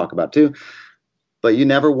wants to talk about too. But you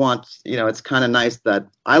never want, it's kind of nice that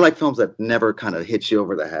I like films that never kind of hit you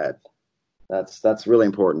over the head. That's really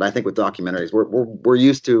important. I think with documentaries, we're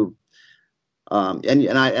used to,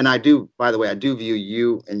 and I do, by the way, I do view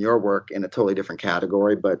you and your work in a totally different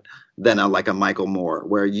category, but then like a Michael Moore,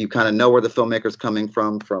 where you kind of know where the filmmaker's coming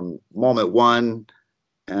from moment one,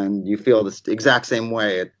 and you feel the exact same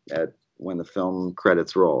way at when the film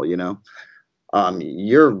credits roll.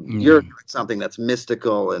 You're doing something that's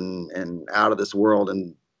mystical and out of this world,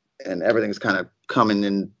 and everything's kind of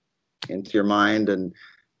coming into your mind, and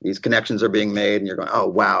these connections are being made, and you're going, oh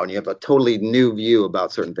wow, and you have a totally new view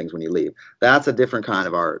about certain things when you leave. That's a different kind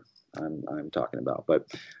of art I'm talking about. But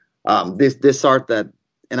this art that,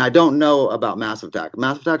 and I don't know about Massive Attack.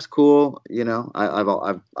 Massive Attack's cool,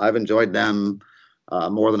 I've enjoyed them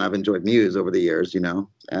more than I've enjoyed Muse over the years,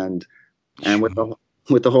 and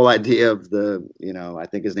with the whole idea of I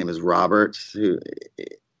think his name is Robert, who,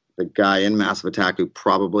 the guy in Massive Attack, who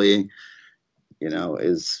probably,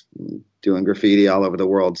 is doing graffiti all over the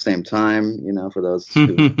world same time, for those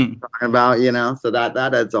who are talking about, so that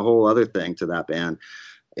adds a whole other thing to that band.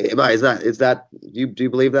 Is that do you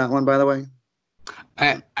believe that one, by the way?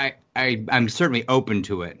 I'm certainly open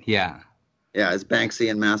to it. Yeah. Yeah, is Banksy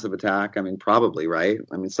in Massive Attack? I mean, probably, right?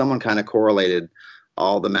 I mean, someone kind of correlated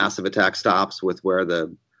all the Massive Attack stops with where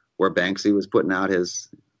Banksy was putting out his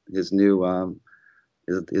new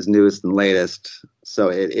his newest and latest. So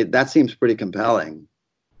it that seems pretty compelling.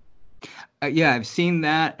 Yeah, I've seen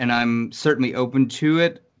that, and I'm certainly open to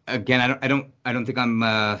it. Again, I don't think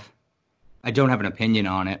I don't have an opinion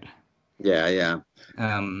on it. Yeah, yeah.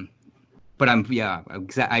 Um, but I get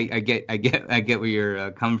where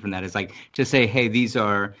you're coming from. That is like to say, hey, these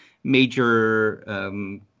are major,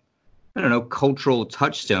 I don't know, cultural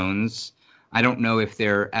touchstones. I don't know if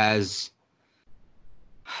they're as,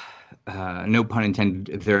 no pun intended,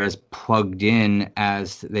 if they're as plugged in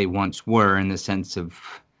as they once were, in the sense of,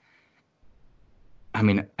 I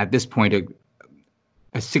mean, at this point, a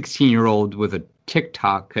 16-year-old with a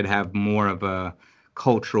TikTok could have more of a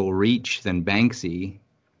cultural reach than Banksy.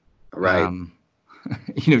 Right. I mean,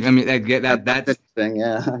 that's interesting.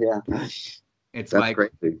 Yeah, yeah. It's That's like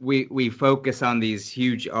crazy. we focus on these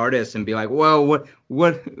huge artists and be like, well,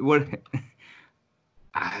 what?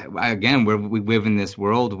 Again, we live in this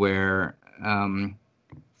world where, and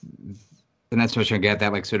that's what I get,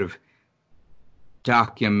 that like sort of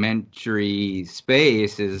documentary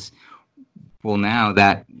space is, well, now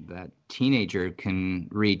that teenager can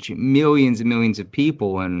reach millions and millions of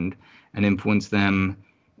people and influence them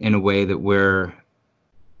in a way that we're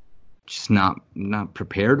just not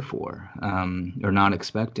prepared for, or not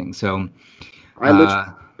expecting. So I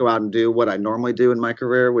literally go out and do what I normally do in my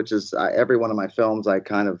career, which is every one of my films, I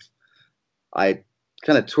kind of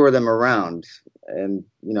tour them around, and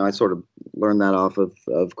I sort of learned that off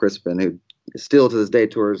of Crispin, who still to this day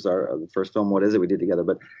tours the first film. What is it we did together?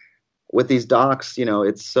 But with these docs,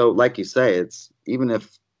 it's so, like you say, it's even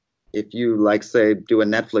if you like, say, do a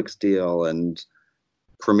Netflix deal and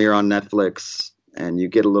premiere on Netflix and you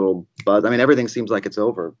get a little buzz. I mean, everything seems like it's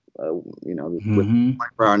over, with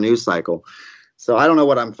for our news cycle. So I don't know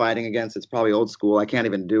what I'm fighting against. It's probably old school. I can't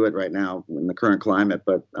even do it right now in the current climate.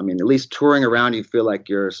 But I mean, at least touring around, you feel like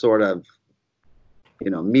you're sort of,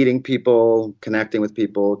 meeting people, connecting with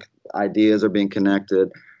people, ideas are being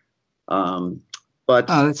connected. But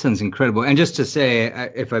that sounds incredible. And just to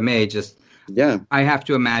say, if I may, yeah, I have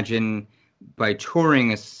to imagine by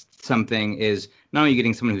touring something is not only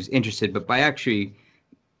getting someone who's interested, but by actually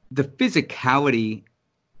the physicality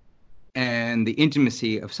and the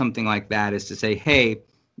intimacy of something like that is to say, hey,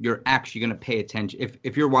 you're actually going to pay attention.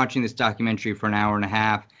 If you're watching this documentary for an hour and a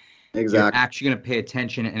half, exactly, you're actually going to pay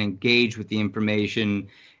attention and engage with the information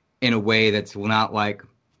in a way that's not like,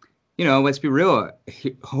 let's be real.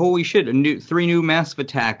 Holy shit! Three new Massive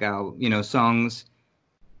Attack songs.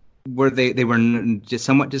 Were they were just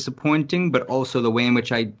somewhat disappointing, but also the way in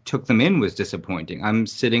which I took them in was disappointing. I'm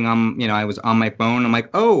sitting on, I was on my phone. I'm like,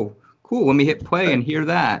 oh, cool. Let me hit play and hear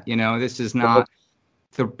that. This is not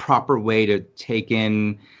the proper way to take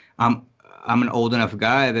in. I'm an old enough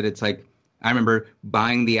guy that it's like, I remember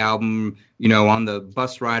buying the album, on the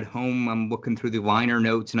bus ride home. I'm looking through the liner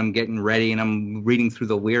notes and I'm getting ready and I'm reading through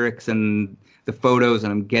the lyrics and the photos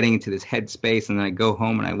and I'm getting into this headspace, and then I go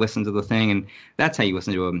home and I listen to the thing, and that's how you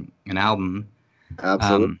listen to an album.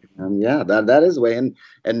 Absolutely. Yeah, that is the way. And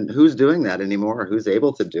who's doing that anymore? Who's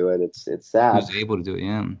able to do it? It's sad. Who's able to do it?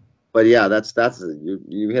 Yeah. But yeah, that's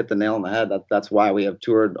you hit the nail on the head. That's why we have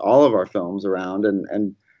toured all of our films around,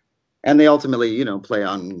 and they ultimately play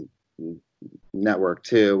on network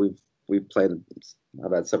too. We've played.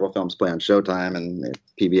 I've had several films play on Showtime and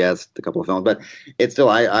PBS, a couple of films, but it's still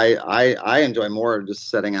I enjoy more just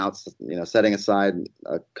setting aside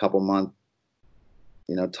a couple month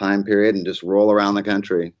time period and just roll around the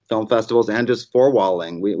country, film festivals, and just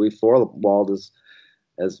four-walling. We four-walled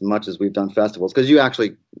as much as we've done festivals, because you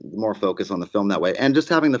actually more focus on the film that way, and just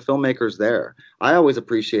having the filmmakers there. I always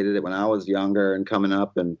appreciated it when I was younger and coming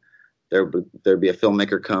up, and there'd be a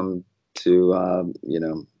filmmaker come to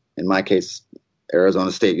in my case,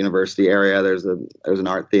 Arizona State University area. There's an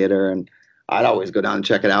art theater, and I'd always go down and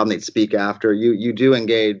check it out, and they'd speak after. You do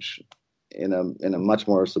engage in a much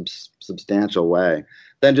more substantial way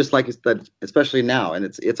than just like that, especially now. And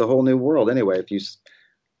it's a whole new world anyway.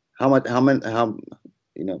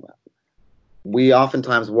 We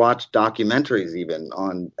oftentimes watch documentaries even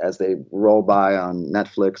as they roll by on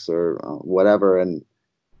Netflix or whatever, and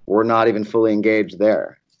we're not even fully engaged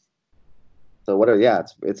there. So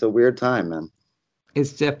it's a weird time, man.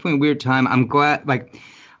 It's definitely a weird time. I'm glad,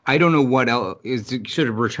 I don't know what else is sort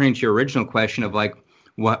of returning to your original question of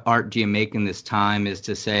what art do you make in this time, is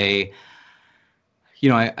to say,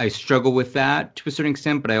 I struggle with that to a certain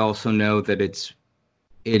extent, but I also know that it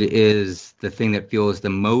is the thing that feels the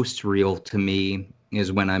most real to me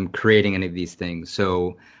is when I'm creating any of these things.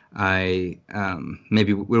 So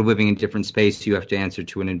Maybe we're living in different space. You have to answer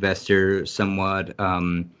to an investor somewhat.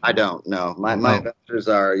 I don't know. My investors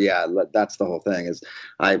are, that's the whole thing is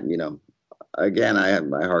again,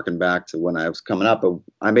 I harken back to when I was coming up.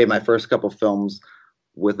 I made my first couple films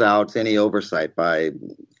without any oversight by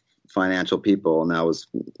financial people, and that was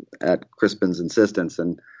at Crispin's insistence.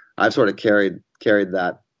 And I've sort of carried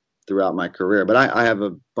that throughout my career. But I have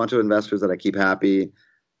a bunch of investors that I keep happy.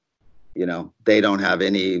 They don't have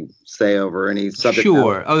any say over any subject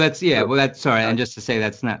Sure. matter. Oh, that's yeah. Well, that's sorry. And just to say,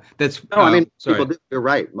 that's not. That's no. I mean, sorry. people do. You're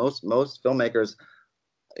right. Most filmmakers,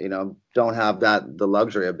 don't have the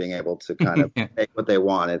luxury of being able to kind of make what they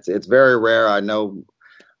want. It's very rare. I know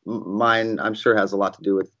mine, I'm sure, has a lot to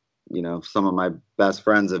do with, some of my best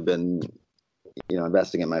friends have been,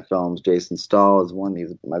 investing in my films. Jason Stahl is one.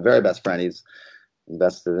 He's my very best friend. He's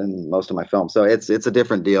invested in most of my films. So it's a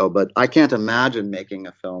different deal, but I can't imagine making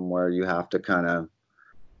a film where you have to kind of,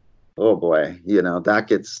 oh boy, that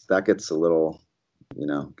gets a little,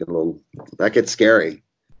 that gets scary.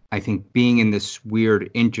 I think being in this weird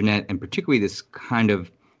internet, and particularly this kind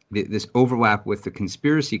of this overlap with the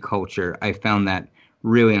conspiracy culture, I found that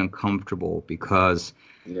really uncomfortable because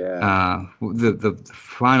the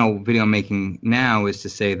final video I'm making now is to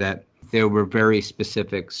say that there were very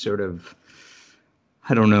specific sort of,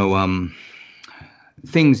 I don't know,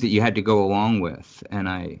 things that you had to go along with.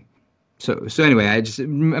 And so anyway, I just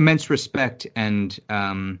immense respect. And,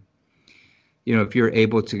 if you're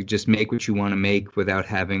able to just make what you want to make without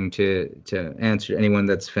having to answer to anyone,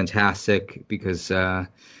 that's fantastic, because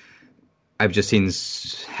I've just seen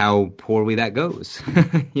how poorly that goes.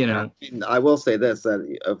 I will say this,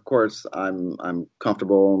 that of course I'm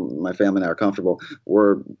comfortable. My family and I are comfortable.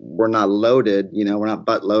 We're not loaded, we're not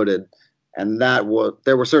butt loaded. And there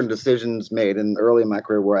were certain decisions made early in my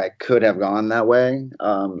career where I could have gone that way.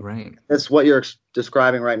 Right. That's what you're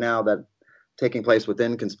describing right now, that taking place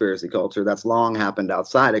within conspiracy culture, that's long happened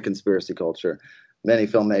outside of conspiracy culture. Many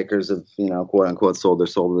filmmakers have, quote unquote, sold their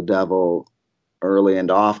soul to the devil early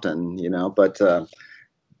and often, but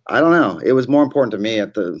I don't know. It was more important to me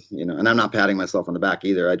and I'm not patting myself on the back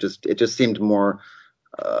either. It just seemed more,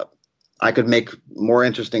 I could make more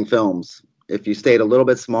interesting films if you stayed a little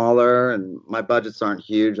bit smaller, and my budgets aren't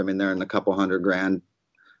huge. I mean, they're in a couple $100,000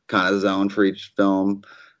 kind of zone for each film.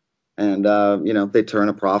 And, they turn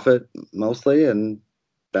a profit mostly, and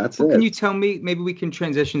that's it. Can you tell me, maybe we can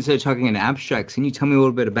transition instead of talking in abstracts. Can you tell me a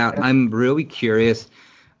little bit about, I'm really curious.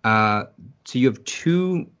 So you have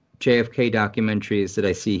two JFK documentaries that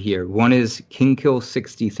I see here. One is King Kill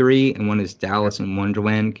 63 and one is Dallas in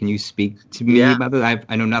Wonderland. Can you speak to me about that?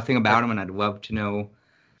 I know nothing about them, and I'd love to know.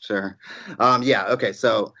 Sure. Okay.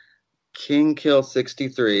 So King Kill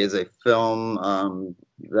 63 is a film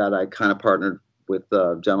that I kind of partnered with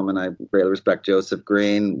a gentleman I greatly respect, Joseph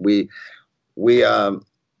Green. We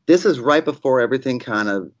this is right before everything kind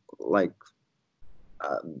of like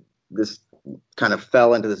this kind of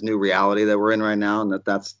fell into this new reality that we're in right now, and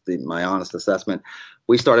that's my honest assessment.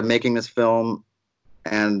 We started making this film,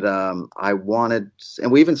 and and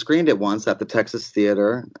we even screened it once at the Texas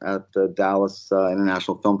Theater at the Dallas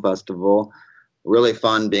International Film Festival. Really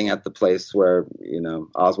fun being at the place where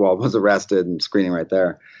Oswald was arrested and screening right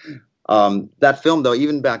there. That film, though,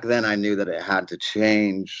 even back then, I knew that it had to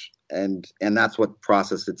change, and that's what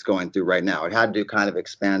process it's going through right now. It had to kind of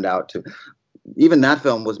expand out to. Even that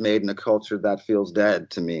film was made in a culture that feels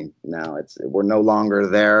dead to me now. We're no longer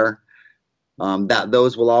there.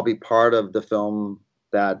 Those will all be part of the film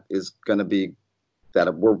that is going to be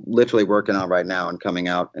that we're literally working on right now and coming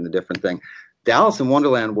out in a different thing. Dallas in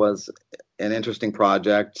Wonderland was an interesting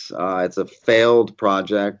project. It's a failed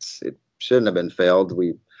project. It shouldn't have been failed.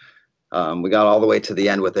 We got all the way to the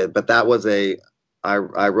end with it, but that was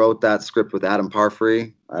I wrote that script with Adam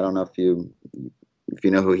Parfrey. I don't know if you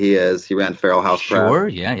know who he is. He ran Feral House Press. Sure.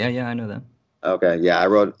 Yeah, I know that. Okay, yeah, I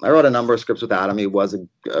wrote a number of scripts with Adam. He was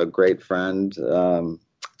a great friend, one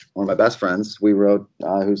of my best friends. We wrote,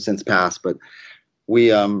 who's since passed, but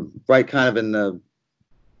we right kind of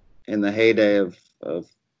in the heyday of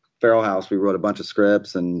Feral House, we wrote a bunch of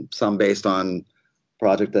scripts, and some based on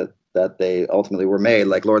project that they ultimately were made,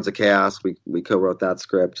 like Lords of Chaos. We co-wrote that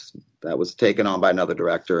script. That was taken on by another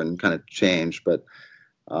director and kind of changed, but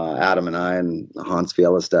Adam and I and Hans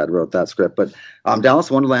Fielestad wrote that script. But Dallas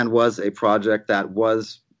Wonderland was a project that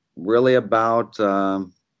was really about I'll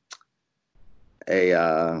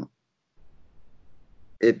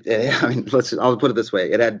put it this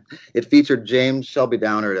way. It featured James Shelby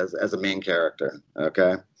Downard as a main character.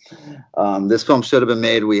 Okay. This film should have been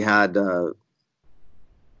made. We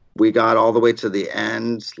got all the way to the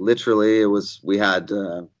end. Literally, we had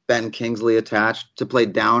Ben Kingsley attached to play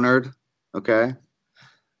Downard. Okay.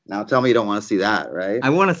 Now tell me you don't want to see that, right? I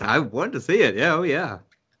want to see it. Yeah, oh yeah.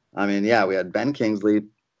 I mean, yeah, we had Ben Kingsley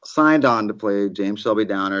signed on to play James Shelby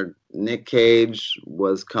Downard. Nick Cage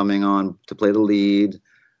was coming on to play the lead.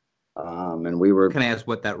 And we were. Can I ask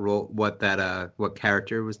what that role, what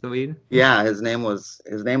character was the lead? Yeah, his name was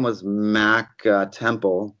Mac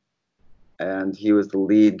Temple, and he was the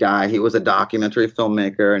lead guy. He was a documentary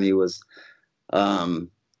filmmaker, and he was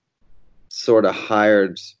sort of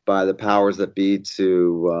hired by the powers that be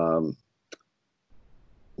to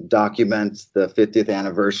document the 50th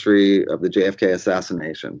anniversary of the JFK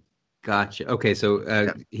assassination. Gotcha. Okay,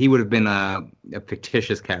 so he would have been a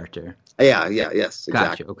fictitious character. Yes,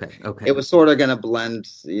 exactly. Gotcha. Okay. It was sort of going to blend,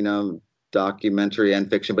 documentary and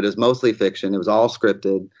fiction, but it was mostly fiction. It was all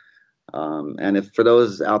scripted. And if for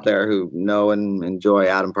those out there who know and enjoy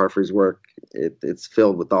Adam Parfrey's work, it's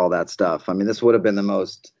filled with all that stuff. I mean, this would have been the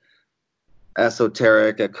most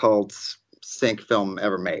esoteric, occult sync film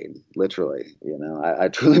ever made, literally. I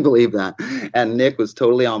truly believe that. And Nick was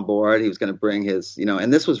totally on board. He was going to bring his,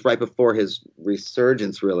 and this was right before his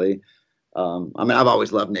resurgence, really. I mean, I've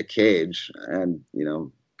always loved Nick Cage, and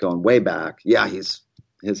going way back. Yeah, his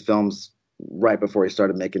films right before he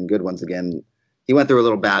started making good ones again. He went through a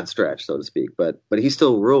little bad stretch, so to speak, but he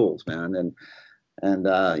still rules, man. And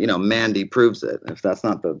Mandy proves it. If that's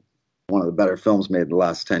not one of the better films made in the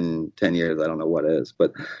last 10 years, I don't know what is.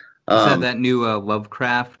 But is that new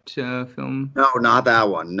Lovecraft film? No, not that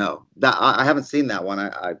one. No, that I haven't seen that one.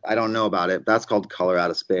 I don't know about it. That's called Color Out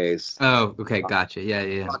of Space. Oh, okay, gotcha.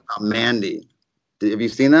 Yeah. Mandy, have you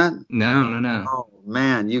seen that? No. Oh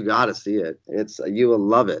man, you got to see it. You will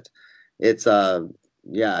love it. It's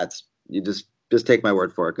you just take my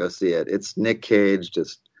word for it. Go see it. It's Nick Cage.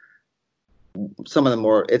 Just some of the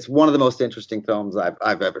more. It's one of the most interesting films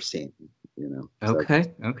I've ever seen.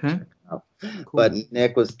 Okay. Cool. But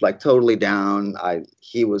Nick was like totally down.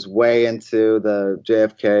 He was way into the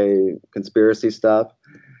JFK conspiracy stuff,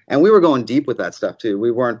 and we were going deep with that stuff too.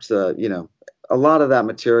 We weren't, a lot of that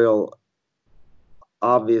material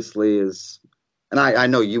obviously is, and I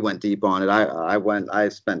know you went deep on it. I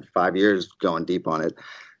spent 5 years going deep on it,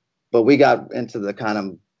 but we got into the kind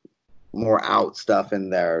of more out stuff in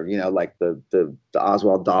there, like the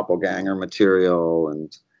Oswald Doppelganger material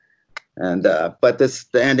but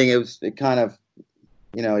the ending, it kind of,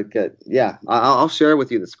 I'll share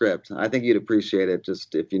with you the script. I think you'd appreciate it,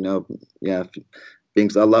 just if being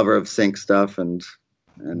a lover of sync stuff and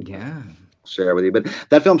share with you. But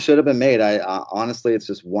that film should have been made. I honestly, it's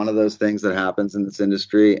just one of those things that happens in this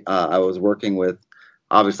industry. I was working with,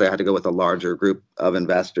 obviously I had to go with a larger group of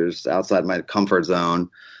investors outside my comfort zone,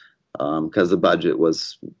 because the budget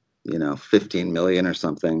was, $15 million or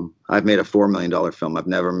something. I've made a $4 million film. I've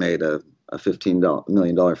never made a $15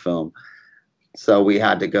 million film. So we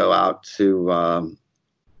had to go out to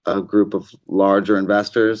a group of larger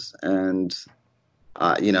investors, and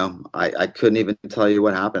I couldn't even tell you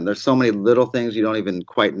what happened. There's so many little things you don't even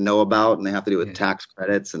quite know about, and they have to do with tax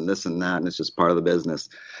credits and this and that, and it's just part of the business.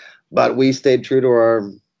 But we stayed true to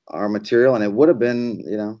our material, and it would have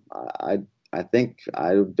been, I think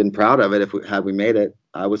I'd have been proud of it had we made it.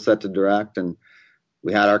 I was set to direct, and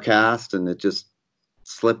we had our cast, and it just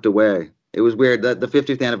slipped away. It was weird that the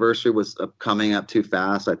 50th anniversary was coming up too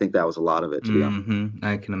fast. I think that was a lot of it, to be honest.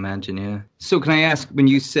 I can imagine, yeah. So can I ask, when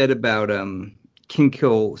you said about King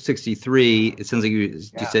Kill 63, it sounds like you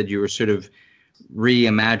said you were sort of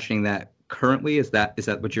reimagining that currently. Is that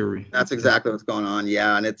what you're? That's exactly what's going on.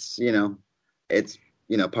 Yeah, and it's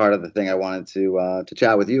part of the thing I wanted to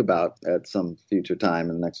chat with you about at some future time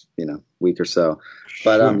in the next week or so.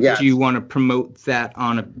 But do you want to promote that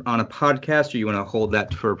on a podcast, or you want to hold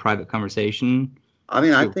that for a private conversation? I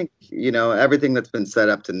mean, I think everything that's been set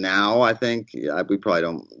up to now. I think we probably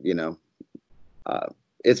don't.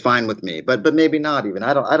 It's fine with me, but maybe not even.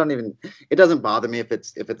 I don't even. It doesn't bother me if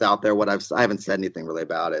it's out there. I haven't said anything really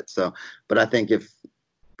about it. So, but I think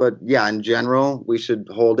But yeah, in general, we should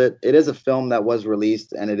hold it. It is a film that was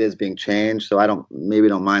released and it is being changed, so I don't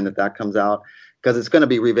mind that comes out, because it's going to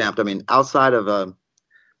be revamped. I mean, outside of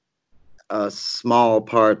a small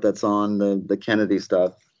part that's on the Kennedy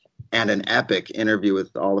stuff and an epic interview with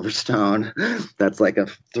Oliver Stone, that's like a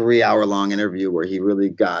 3-hour-long interview where he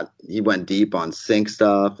went deep on sync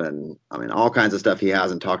stuff, and I mean all kinds of stuff he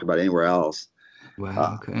hasn't talked about anywhere else.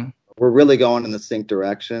 Wow. Okay. We're really going in the sync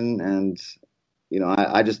direction, and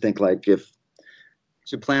I just think like if we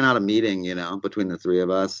should plan out a meeting, between the three of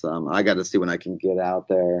us. I got to see when I can get out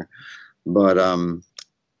there, but and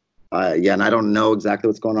I don't know exactly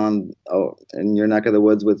what's going on in your neck of the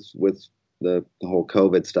woods with the whole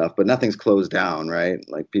COVID stuff, but nothing's closed down, right?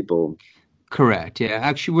 Like people. Correct. Yeah.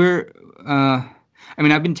 Actually, I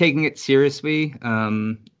mean, I've been taking it seriously.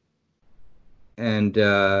 And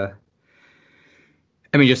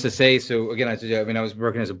I mean, just to say, so again, I mean, I was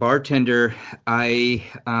working as a bartender.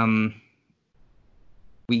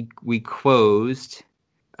 We closed,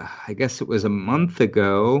 I guess it was a month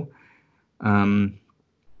ago.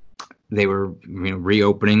 They were,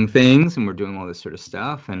 reopening things, and we're doing all this sort of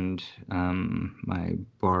stuff. And my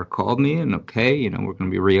bar called me, and okay, we're going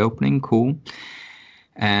to be reopening. Cool.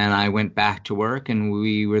 And I went back to work, and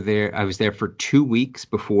we were there. I was there for 2 weeks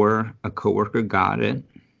before a coworker got it.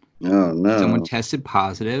 Oh no! Someone tested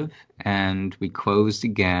positive, and we closed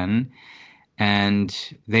again. And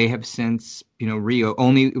they have since, it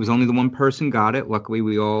was only the one person got it. Luckily,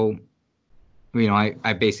 we all,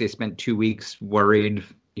 I basically spent 2 weeks worried.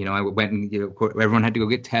 I went and, everyone had to go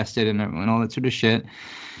get tested and all that sort of shit.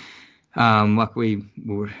 Luckily,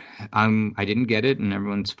 I didn't get it, and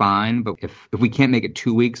everyone's fine. But if we can't make it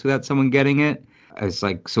 2 weeks without someone getting it, it's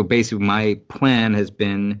like, so basically my plan has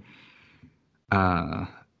been to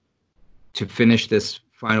finish this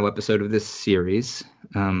final episode of this series,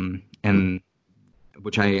 and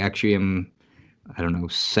which I actually am, I don't know,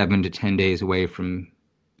 7 to 10 days away from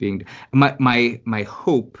being. My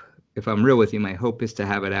hope, if I'm real with you, my hope is to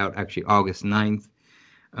have it out actually August 9th.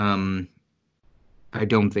 I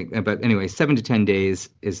don't think, but anyway, 7 to 10 days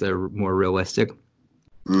is the more realistic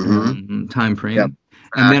time frame. Yep.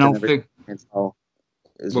 And then I'll figure. You're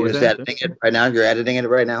just editing it right now? You're editing it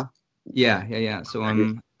right now? Yeah. So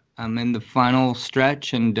I'm in the final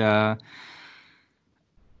stretch, and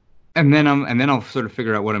then I'll sort of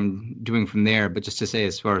figure out what I'm doing from there. But just to say,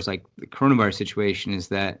 as far as like the coronavirus situation, is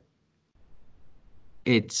that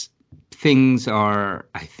things are,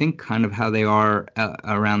 I think, kind of how they are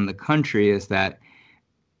around the country, is that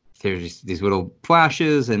there's these little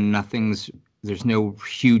flashes and there's no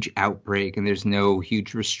huge outbreak and there's no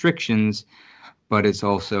huge restrictions, but it's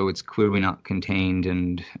clearly not contained.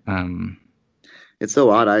 And it's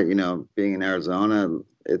so odd. Being in Arizona,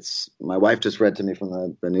 my wife just read to me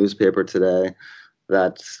from the newspaper today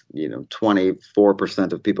that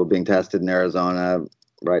 24% of people being tested in Arizona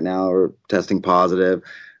right now are testing positive,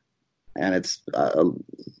 and it's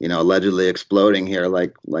allegedly exploding here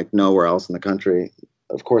like nowhere else in the country.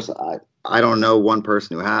 Of course, I don't know one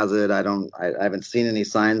person who has it. I haven't seen any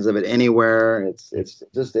signs of it anywhere.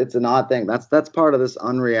 It's an odd thing. That's part of this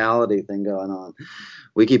unreality thing going on.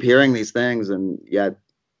 We keep hearing these things, and yet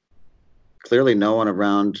clearly no one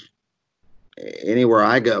around anywhere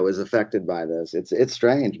I go is affected by this. It's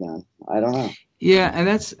strange, man. I don't know. Yeah, and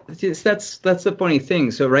that's the funny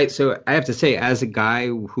thing. So right, so I have to say, as a guy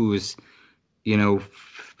who's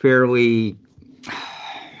fairly,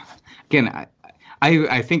 again,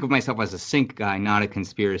 I think of myself as a sync guy, not a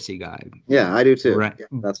conspiracy guy. Yeah, I do too. Right. Yeah,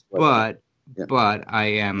 but I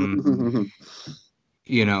am,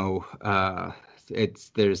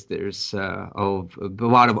 there's a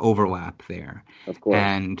lot of overlap there. Of course.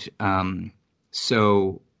 And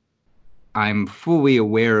so I'm fully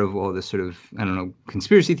aware of all the sort of, I don't know,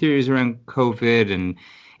 conspiracy theories around COVID, and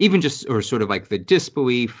even just, or sort of like the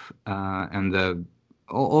disbelief and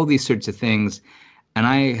all these sorts of things. And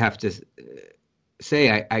I have to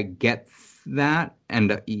say, I get that.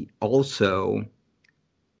 And also,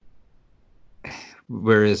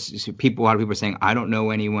 whereas a lot of people are saying, I don't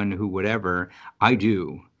know anyone who would ever, I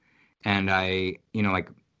do. And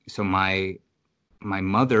so my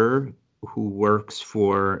mother, who works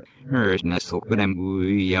for her,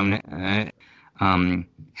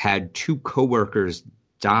 had 2 coworkers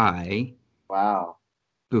die. Wow.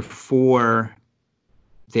 Before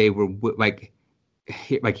they were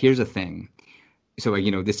here's the thing. So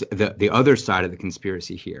the other side of the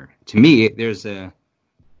conspiracy here. To me, there's a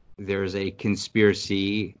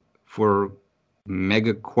conspiracy for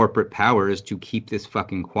mega corporate powers to keep this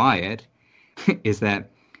fucking quiet. Is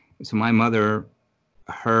that so? My mother,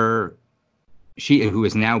 she, who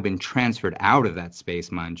has now been transferred out of that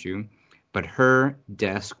space, mind you, but her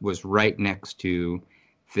desk was right next to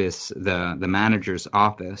the manager's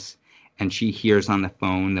office, and she hears on the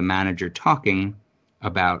phone the manager talking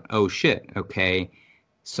about, oh shit, okay,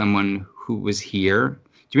 someone who was here.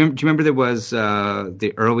 Do you remember there was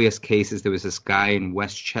the earliest cases? There was this guy in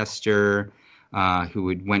Westchester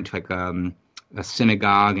who went to a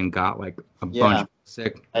synagogue and got like a bunch of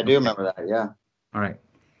sick. I do remember that. Yeah. All right.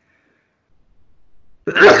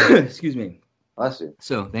 Excuse me. Bless you.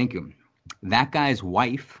 So thank you. That guy's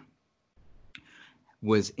wife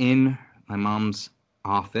was in my mom's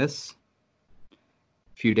office a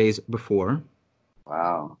few days before.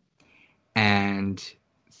 Wow. And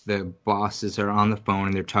the bosses are on the phone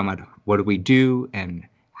and they're talking about what do we do and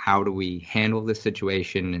how do we handle this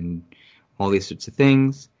situation and all these sorts of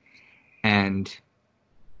things. And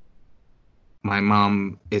my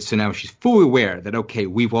mom is, so now she's fully aware that, okay,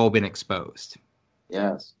 we've all been exposed.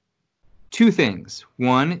 Yes. Two things.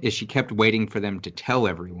 One is she kept waiting for them to tell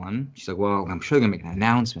everyone. She's like, well, I'm sure they're going to make an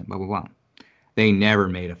announcement, blah, blah, blah. They never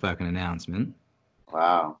made a fucking announcement.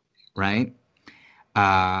 Wow. Right?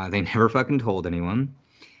 They never fucking told anyone.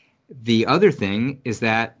 The other thing is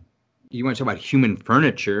that you want to talk about human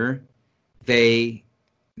furniture. They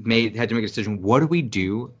had to make a decision. What do we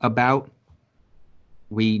do about,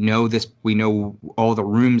 we know all the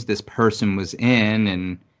rooms this person was in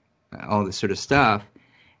and all this sort of stuff.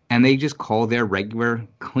 And they just call their regular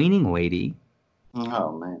cleaning lady.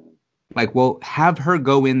 Oh, man. Like, well, have her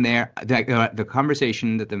go in there. The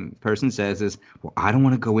conversation that the person says is, well, I don't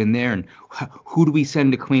want to go in there. And who do we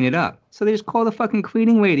send to clean it up? So they just call the fucking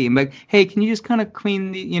cleaning lady and be like, hey, can you just kind of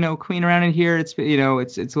clean around in here? It's,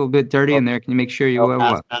 it's a little bit dirty in there. Can you make sure you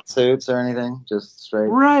hazmat suits or anything? Just straight.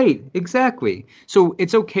 Right. Exactly. So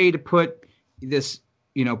it's okay to put this,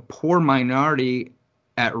 poor minority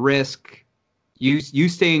at risk. You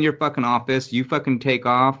stay in your fucking office. You fucking take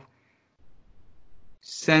off.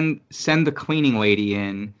 Send the cleaning lady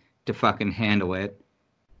in to fucking handle it.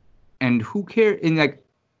 And who cares? And like,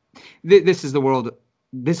 this is the world.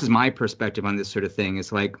 This is my perspective on this sort of thing.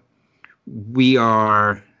 It's like we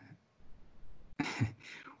are.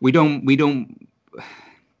 What are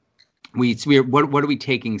we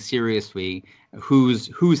taking seriously?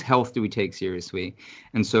 Whose health do we take seriously?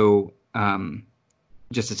 And so,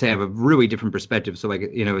 just to say, I have a really different perspective. So, like,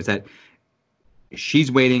 is that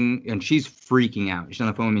she's waiting and she's freaking out. She's on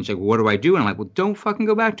the phone with me and she's like, what do I do? And I'm like, well, don't fucking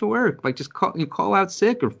go back to work. Like, just call out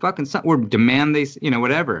sick or fucking something, or demand they,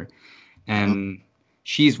 whatever. And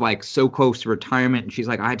she's like so close to retirement and she's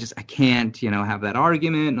like, I can't, have that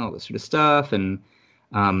argument and all this sort of stuff. And,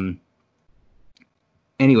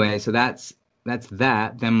 anyway, so that's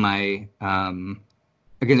that. Then my,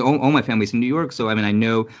 again, all my family's in New York. So, I mean, I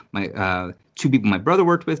know my, two people my brother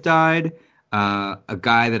worked with died. A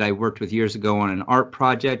guy that I worked with years ago on an art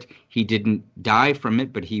project, he didn't die from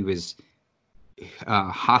it, but he was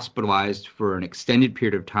hospitalized for an extended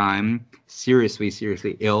period of time,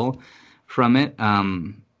 seriously ill from it.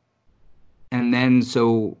 And then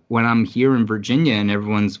so when I'm here in Virginia and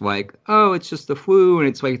everyone's like, oh, it's just the flu, and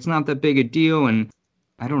it's like, it's not that big a deal. And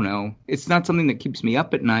I don't know, it's not something that keeps me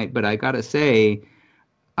up at night, but I gotta say,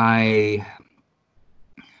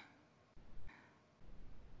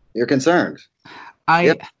 You're concerned.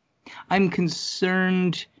 I'm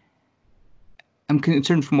concerned. I'm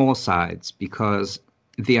concerned from all sides because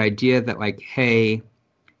the idea that, like, hey,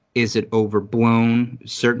 is it overblown?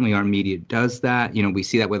 Certainly our media does that. We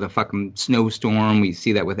see that with a fucking snowstorm. We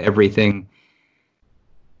see that with everything.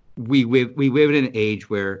 We live in an age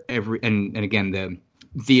where and again,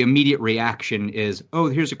 the immediate reaction is, oh,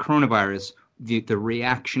 here's a coronavirus. The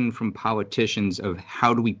reaction from politicians of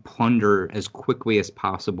how do we plunder as quickly as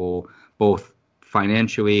possible, both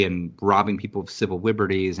financially and robbing people of civil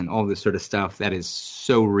liberties and all this sort of stuff, that is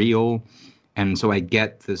so real. And so I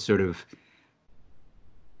get the sort of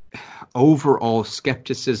overall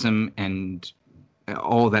skepticism and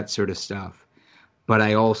all that sort of stuff. But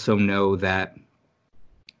I also know that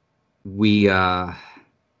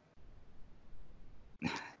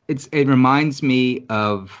it reminds me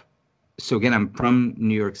of, so again, I'm from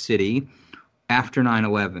New York City after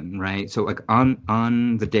 9/11, right? So like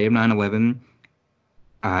on the day of 9/11,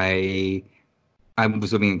 I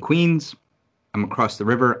was living in Queens. I'm across the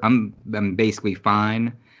river. I'm basically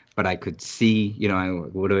fine, but I could see,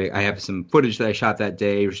 I have some footage that I shot that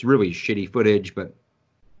day. It was really shitty footage, but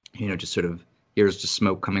just sort of, here's just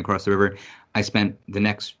smoke coming across the river. I spent the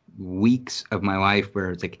next weeks of my life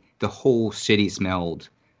where it's like the whole city smelled,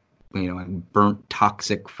 burnt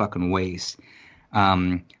toxic fucking waste.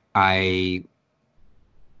 I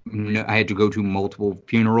had to go to multiple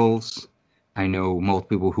funerals. I know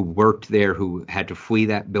multiple people who worked there who had to flee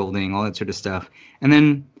that building, all that sort of stuff. And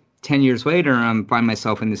then 10 years later, I find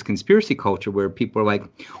myself in this conspiracy culture where people are like,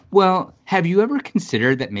 well, have you ever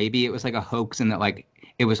considered that maybe it was like a hoax and that like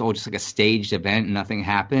it was all just like a staged event and nothing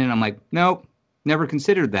happened? And I'm like, nope, never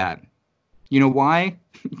considered that. You know why?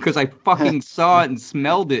 Because I fucking saw it and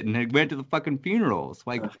smelled it and I went to the fucking funerals.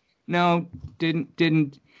 Like, no,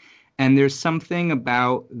 didn't. And there's something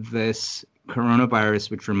about this coronavirus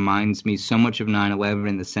which reminds me so much of 9/11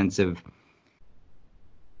 in the sense of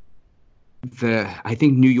I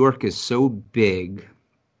think New York is so big.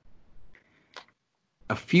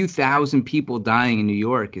 A few thousand people dying in New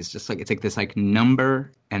York is just like, it's like this like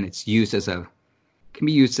number, and it's used as a can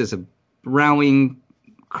be used as a rallying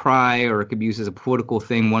cry, or it could be used as a political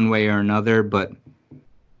thing one way or another. But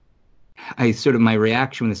my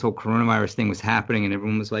reaction when this whole coronavirus thing was happening and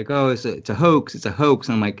everyone was like, oh, it's a hoax, it's a hoax.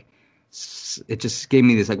 And I'm like, it just gave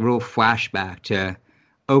me this like real flashback to,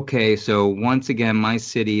 okay, so once again, my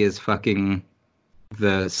city is fucking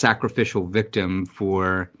the sacrificial victim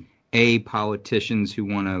for politicians who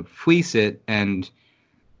want to fleece it, and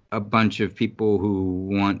a bunch of people who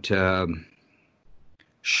want to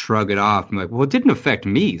shrug it off. I'm like, well, it didn't affect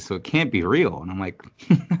me, so it can't be real. And I'm like,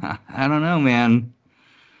 I don't know, man.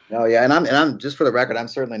 No, yeah, and I'm just for the record, I'm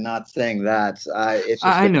certainly not saying that. It's just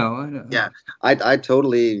I that, know. yeah, I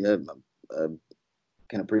totally can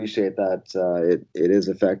appreciate that it is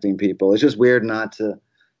affecting people. It's just weird not to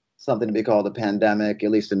something to be called a pandemic,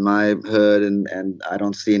 at least in my hood, and I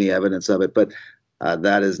don't see any evidence of it. But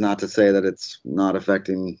that is not to say that it's not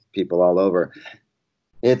affecting people all over.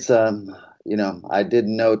 It's I did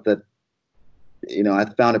note that I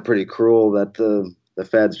found it pretty cruel that the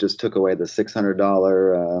feds just took away the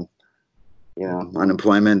 $600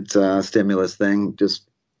 unemployment stimulus thing. Just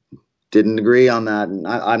didn't agree on that, and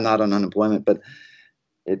I'm not on unemployment, but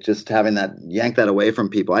it just having that yank that away from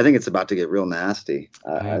people. I think it's about to get real nasty.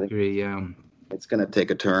 I agree. Yeah, it's going to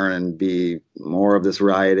take a turn and be more of this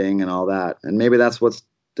rioting and all that, and maybe that's what's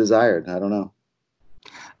desired. I don't know.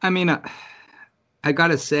 I mean, I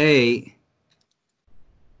gotta say,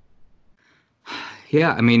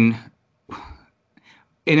 yeah. I mean,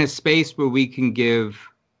 in a space where we can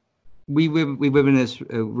we live in this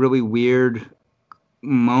really weird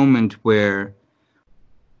moment where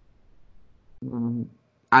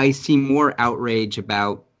I see more outrage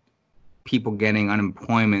about people getting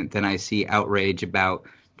unemployment than I see outrage about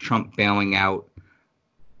Trump bailing out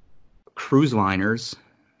cruise liners,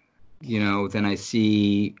 than I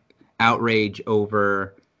see outrage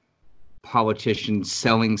over politicians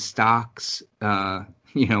selling stocks,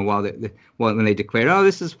 when they declared, oh,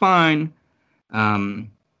 this is fine.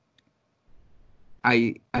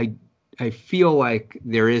 I feel like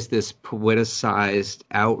there is this politicized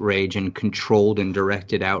outrage and controlled and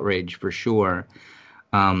directed outrage for sure.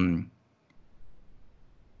 But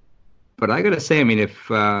I gotta say, I mean, if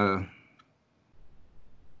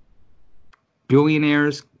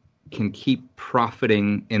billionaires can keep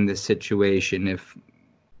profiting in this situation, if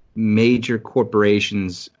major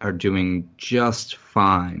corporations are doing just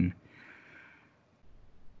fine,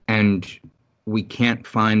 and we can't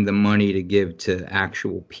find the money to give to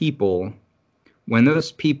actual people, when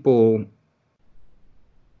those people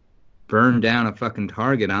burn down a fucking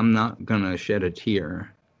Target, I'm not gonna shed a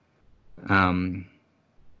tear.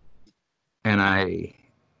 And I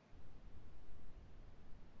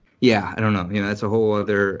don't know. That's a whole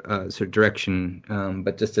other sort of direction.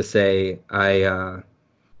 But just to say, I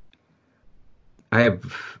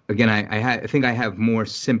think I have more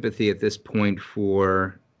sympathy at this point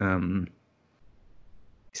for. I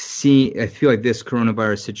feel like this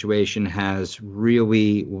coronavirus situation has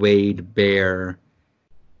really laid bare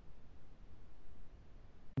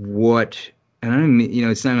what, and I don't mean,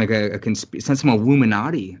 it's not like it's not some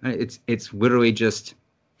Illuminati. It's literally just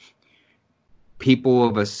people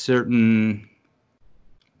of a certain,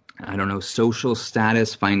 I don't know, social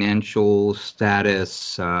status, financial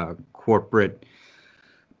status, corporate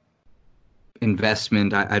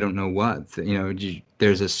investment. I don't know what,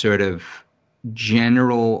 there's a sort of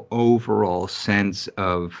general overall sense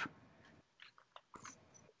of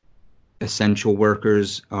essential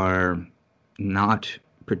workers are not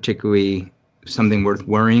particularly something worth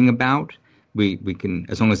worrying about. We can,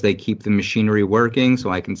 as long as they keep the machinery working,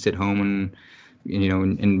 so I can sit home and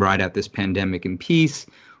and ride out this pandemic in peace,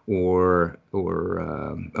 or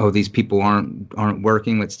these people aren't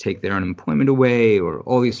working, let's take their unemployment away, or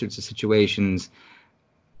all these sorts of situations.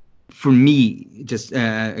 For me, just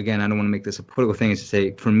again, I don't want to make this a political thing. Is to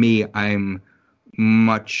say, for me, I'm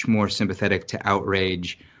much more sympathetic to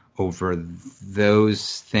outrage over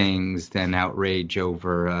those things than outrage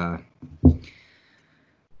over, I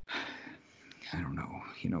don't know,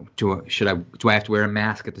 do I have to wear a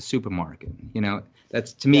mask at the supermarket?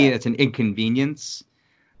 That's, to me, that's an inconvenience,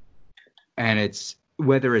 and it's,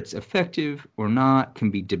 whether it's effective or not can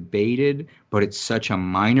be debated, but it's such a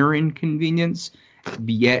minor inconvenience.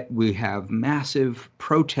 Yet we have massive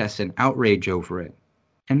protests and outrage over it,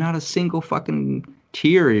 and not a single fucking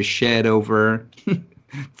tear is shed over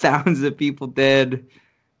thousands of people dead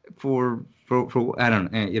for I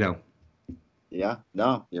don't know, Yeah,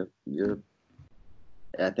 no, you're.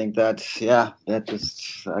 I think that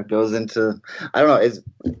just goes into, I don't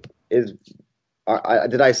know,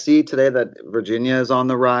 did I see today that Virginia is on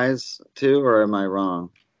the rise too, or am I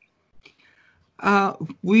wrong?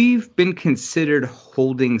 We've been considered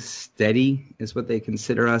holding steady, is what they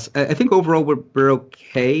consider us. I think overall we're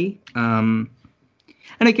okay. And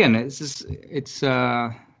again,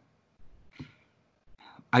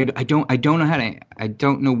 I don't know I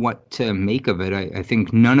don't know what to make of it. I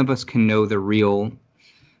think none of us can know the real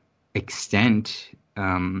extent,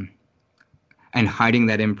 and hiding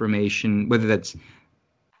that information, whether that's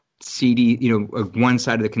one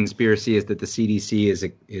side of the conspiracy is that the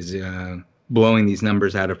CDC is blowing these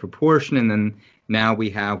numbers out of proportion, and then now we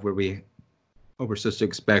have we're supposed to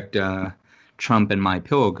expect Trump and My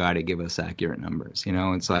Pillow guy to give us accurate numbers.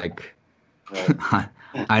 It's like right.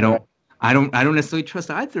 I don't necessarily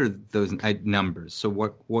trust either of those numbers. So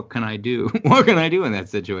what can I do? What can I do in that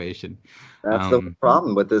situation? That's the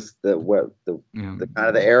problem with this. The kind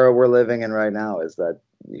of the era we're living in right now is that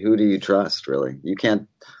who do you trust? Really, you can't.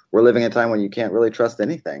 We're living in a time when you can't really trust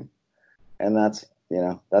anything, and that's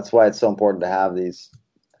why it's so important to have these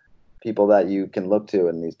people that you can look to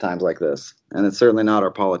in these times like this. And it's certainly not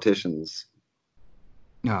our politicians.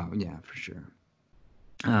 Oh yeah, for sure.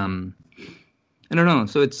 I don't know.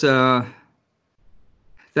 So it's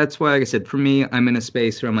that's why, like I said, for me, I'm in a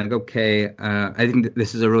space where I'm like, okay, I think that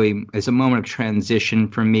this is it's a moment of transition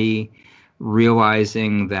for me,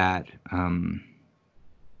 realizing that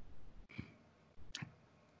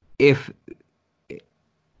if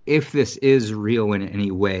this is real in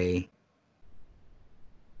any way,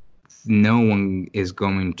 no one is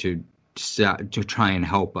going to try and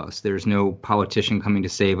help us. There's no politician coming to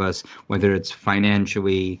save us, whether it's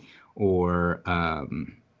financially or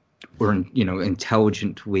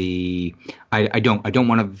intelligently. I don't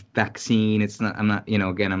want a vaccine. It's not. I'm not.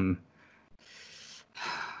 Again,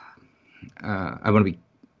 I want to be.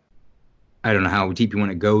 I don't know how deep you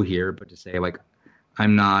want to go here, but to say like, I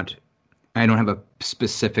don't have a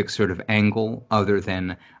specific sort of angle other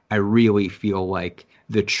than I really feel like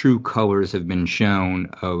the true colors have been shown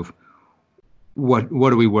of what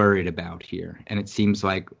are we worried about here? And it seems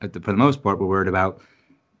like for the most part, we're worried about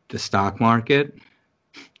the stock market.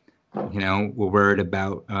 We're worried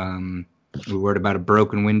about a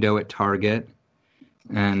broken window at Target,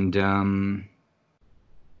 and I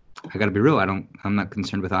got to be real. I'm not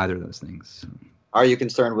concerned with either of those things. Are you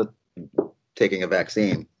concerned with taking a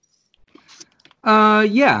vaccine?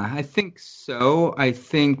 Yeah, I think so. I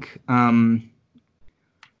think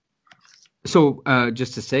so.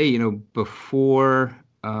 Just to say, before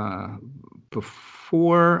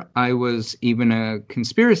I was even a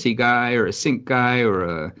conspiracy guy or a sync guy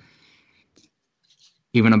or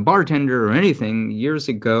even a bartender or anything, years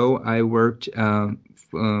ago, I worked a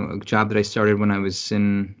job that I started when I was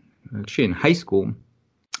in high school.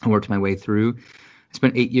 I worked my way through. I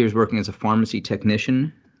spent 8 years working as a pharmacy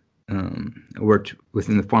technician. I worked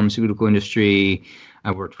within the pharmaceutical industry.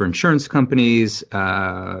 I worked for insurance companies,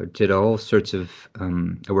 did all sorts of,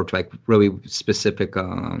 I worked like really specific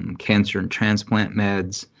cancer and transplant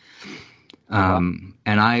meds. And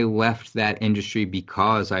I left that industry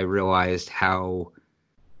because I realized how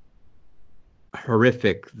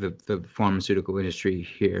horrific the pharmaceutical industry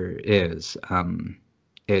here is.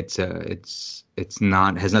 It's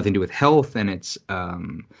not, has nothing to do with health, and it's,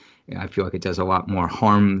 I feel like it does a lot more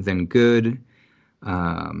harm than good.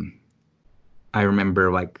 I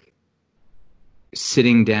remember like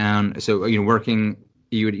sitting down. So, working,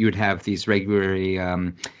 you would have these regularly,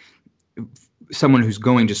 someone who's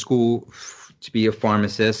going to school to be a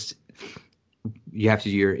pharmacist. You have to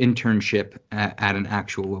do your internship at an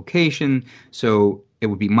actual location. So it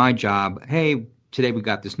would be my job. Hey, today we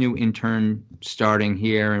got this new intern starting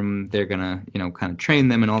here, and they're gonna, kind of train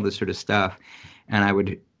them and all this sort of stuff. And I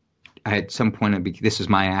at some point, this was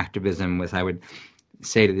my activism, was I would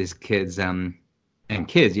say to these kids, and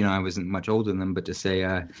kids, I wasn't much older than them, but to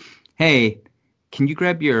say, hey, can you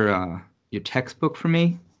grab your textbook for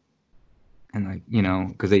me? And like,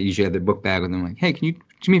 because they usually have their book bag with them, like, hey, can you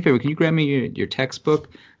do me a favor? Can you grab me your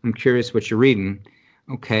textbook? I'm curious what you're reading.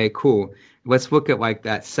 Okay, cool. Let's look at like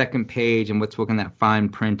that second page and let's look in that fine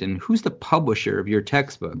print. And who's the publisher of your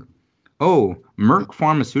textbook? Oh, Merck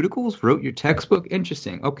Pharmaceuticals wrote your textbook?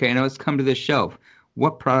 Interesting. Okay, now let's come to this shelf.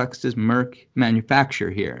 What products does Merck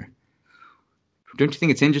manufacture here? Don't you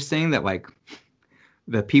think it's interesting that like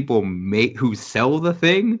the people who sell the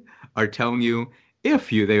thing are telling you,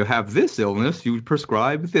 if they have this illness, you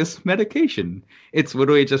prescribe this medication? It's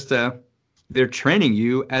literally just they're training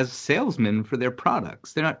you as salesmen for their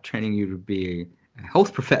products. They're not training you to be a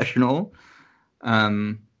health professional.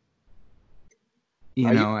 I'm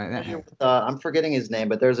forgetting his name,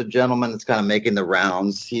 but there's a gentleman that's kind of making the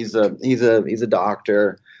rounds. He's a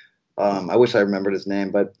doctor. I wish I remembered his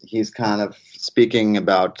name, but he's kind of speaking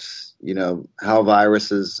about how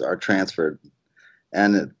viruses are transferred,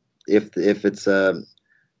 and if it's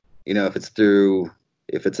if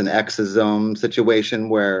it's an exosome situation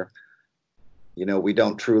where we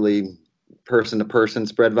don't truly person to person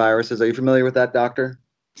spread viruses. Are you familiar with that, doctor?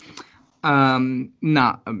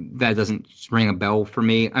 Not that doesn't ring a bell for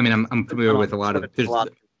me. I mean, I'm familiar with a lot of. He's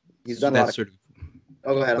done a lot of.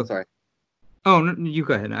 Oh, go ahead. I'm sorry. Oh, no, you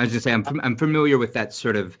go ahead. I was just saying I'm familiar with that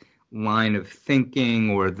sort of line of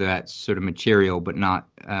thinking or that sort of material, but not.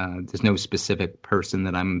 There's no specific person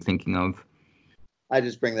that I'm thinking of. I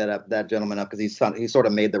just bring that gentleman up because he sort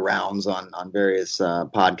of made the rounds on various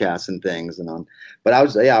podcasts and things and on. But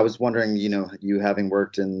I was wondering, you having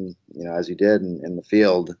worked in as you did in the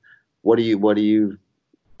field, what do you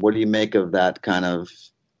make of that kind of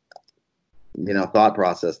thought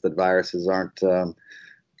process that viruses aren't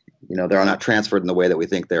they're not transferred in the way that we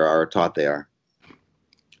think they are or taught they are?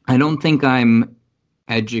 I don't think I'm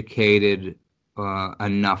educated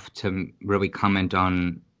enough to really comment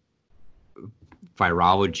on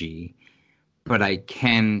virology, but I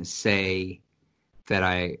can say that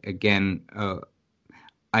I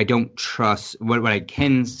don't trust what I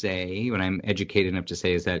can say when I'm educated enough to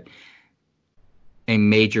say is that a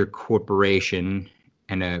major corporation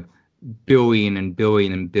and a billion and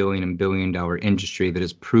billion and billion and billion dollar industry that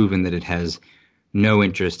has proven that it has no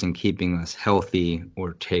interest in keeping us healthy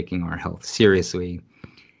or taking our health seriously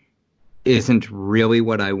isn't really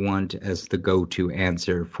what I want as the go-to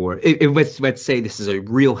answer for it. Let's say this is a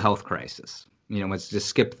real health crisis. Let's just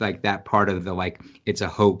skip like that part of the it's a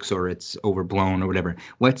hoax or it's overblown or whatever.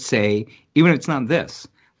 Let's say even if it's not this.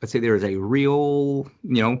 Let's say there is a real,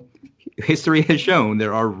 history has shown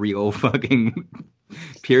there are real fucking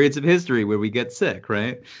periods of history where we get sick,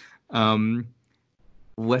 right?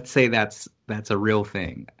 Let's say that's a real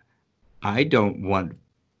thing. I don't want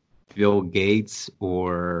Bill Gates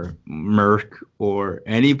or Merck or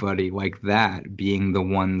anybody like that being the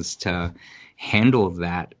ones to handle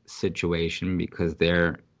that situation because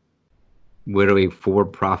they're literally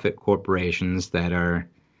for-profit corporations that are,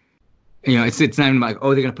 it's not even like,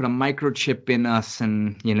 oh, they're going to put a microchip in us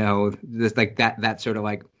and, this like that sort of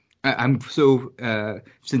like, I'm so,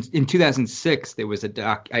 since in 2006, there was a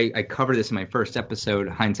doc, I covered this in my first episode,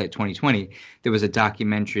 Hindsight 2020, there was a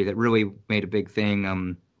documentary that really made a big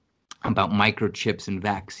thing, about microchips and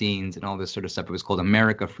vaccines and all this sort of stuff. It was called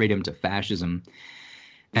America, Freedom to Fascism.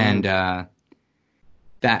 And that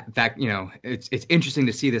it's interesting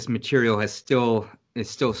to see this material is still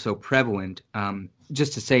so prevalent.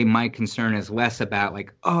 Just to say my concern is less about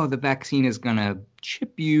like, oh, the vaccine is going to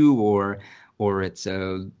chip you or it's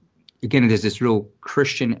again, there's this real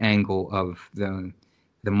Christian angle of the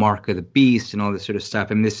mark of the beast and all this sort of stuff.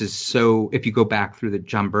 And this is so, if you go back through the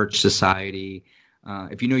John Birch Society,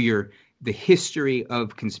 if you know the history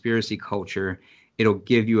of conspiracy culture, it'll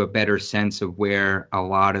give you a better sense of where a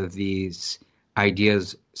lot of these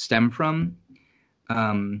ideas stem from.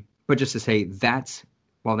 But just to say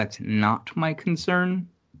while that's not my concern,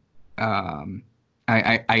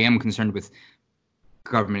 I am concerned with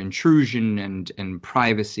government intrusion and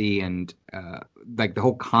privacy and like the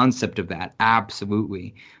whole concept of that,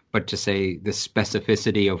 absolutely. But to say the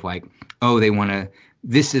specificity of like, oh, they want to.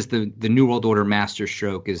 This is the New World Order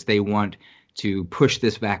masterstroke is they want to push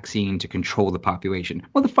this vaccine to control the population.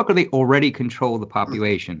 Motherfucker, they already control the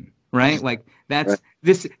population, right? Like that's right.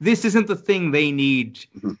 This isn't the thing they need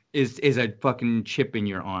is a fucking chip in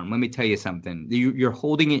your arm. Let me tell you something. You're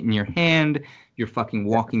holding it in your hand. You're fucking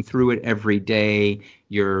walking through it every day.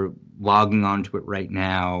 You're logging onto it right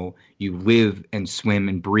now. You live and swim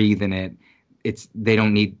and breathe in it. They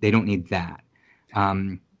don't need that.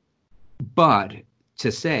 But to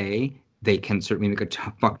say they can certainly make a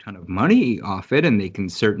fuck ton of money off it, and they can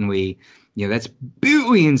certainly, that's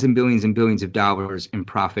billions and billions and billions of dollars in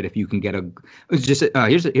profit if you can get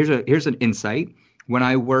here's an insight. When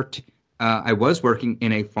I was working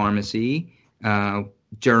in a pharmacy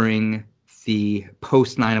during the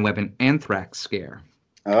post 9/11 anthrax scare.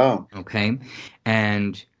 Oh, okay,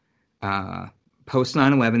 and post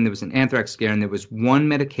 9/11 there was an anthrax scare, and there was one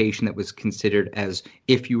medication that was considered as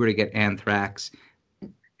if you were to get anthrax,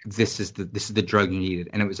 this is the drug you needed.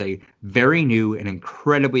 And it was a very new and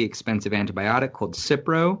incredibly expensive antibiotic called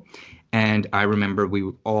Cipro. And I remember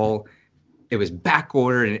it was back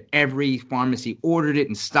ordered and every pharmacy ordered it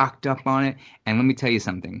and stocked up on it. And let me tell you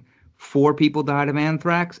something, 4 people died of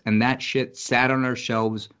anthrax and that shit sat on our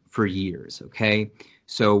shelves for years. Okay.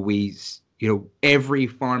 So every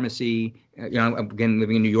pharmacy, again,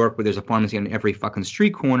 living in New York where there's a pharmacy on every fucking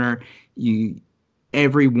street corner,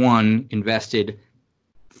 everyone invested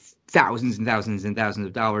thousands and thousands and thousands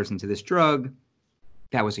of dollars into this drug.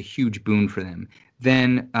 that was a huge boon for them.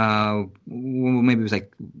 Then maybe it was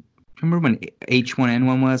like, remember when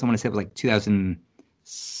H1N1 was? I want to say it was like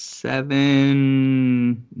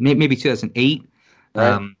 2007, maybe 2008.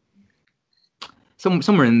 Right.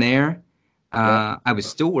 Somewhere in there. Yeah. I was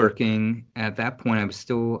still working at that point. I was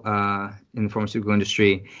still in the pharmaceutical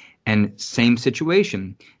industry, and same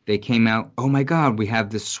situation. They came out, oh my God, we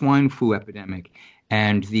have this swine flu epidemic.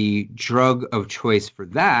 And the drug of choice for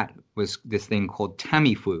that was this thing called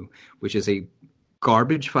Tamiflu, which is a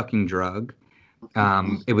garbage fucking drug.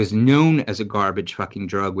 It was known as a garbage fucking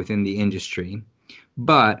drug within the industry,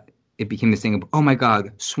 but it became this thing of, oh my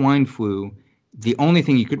God, swine flu. The only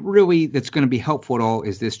thing that's going to be helpful at all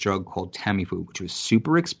is this drug called Tamiflu, which was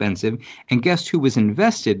super expensive. And guess who was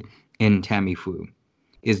invested in Tamiflu?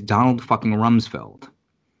 Is Donald fucking Rumsfeld.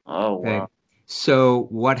 Oh, Okay. wow. So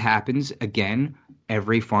what happens again?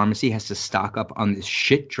 Every pharmacy has to stock up on this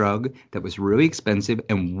shit drug that was really expensive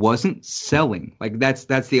and wasn't selling. Like that's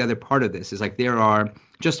the other part of this is like there are,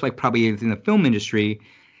 just like probably in the film industry,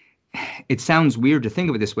 it sounds weird to think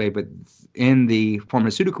of it this way, but in the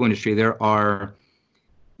pharmaceutical industry,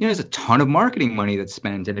 there's a ton of marketing money that's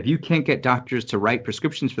spent. And if you can't get doctors to write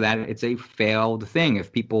prescriptions for that, it's a failed thing.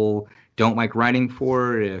 If people don't like writing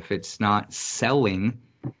for it, if it's not selling,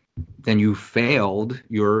 then you failed.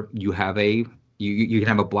 You can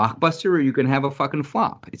have a blockbuster or you can have a fucking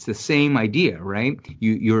flop. It's the same idea, right?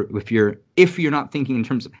 If you're not thinking in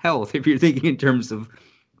terms of health, if you're thinking in terms of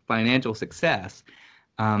financial success,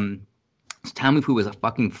 Tamiflu was a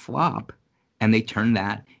fucking flop, and they turned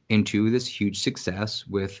that into this huge success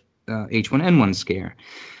with H1N1 scare.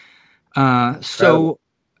 So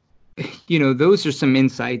those are some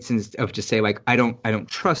insights of to say, like, I don't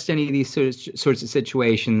trust any of these sorts of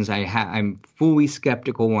situations. I'm fully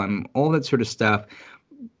skeptical on all that sort of stuff.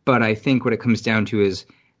 But I think what it comes down to is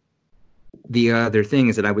the other thing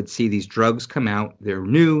is that I would see these drugs come out, they're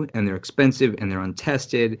new and they're expensive and they're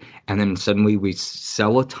untested, and then suddenly we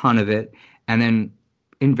sell a ton of it, and then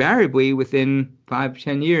invariably within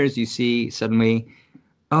 5-10 years you see suddenly,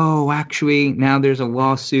 oh, actually now there's a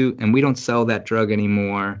lawsuit and we don't sell that drug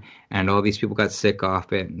anymore, and all these people got sick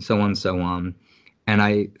off it, and so on and so on. And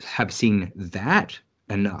I have seen that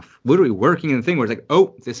enough, literally working in the thing where it's like,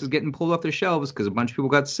 oh, this is getting pulled off the shelves because a bunch of people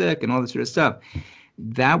got sick and all this sort of stuff.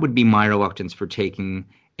 That would be my reluctance for taking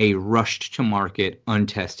a rushed to market,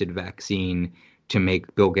 untested vaccine to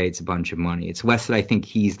make Bill Gates a bunch of money. It's less that I think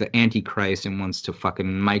he's the Antichrist and wants to fucking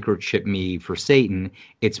microchip me for Satan.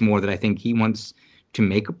 It's more that I think he wants to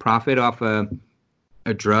make a profit off a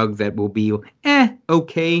drug that will be,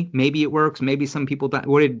 okay, maybe it works, maybe some people die.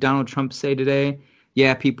 What did Donald Trump say today?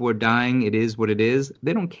 Yeah, people are dying. It is what it is.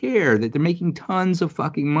 They don't care that they're making tons of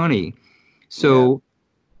fucking money. So,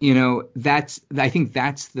 I think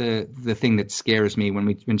that's the thing that scares me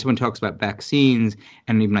when someone talks about vaccines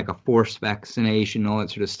and even like a forced vaccination, all that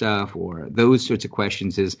sort of stuff, or those sorts of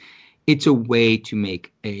questions. Is it's a way to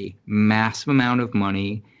make a massive amount of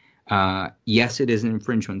money. Yes, it is an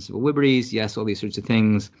infringement of civil liberties. Yes, all these sorts of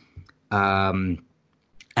things. And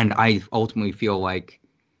I ultimately feel like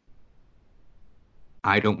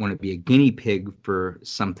I don't want to be a guinea pig for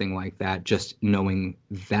something like that, just knowing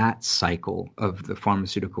that cycle of the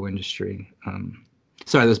pharmaceutical industry.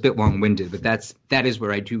 Sorry, that was a bit long-winded, but that is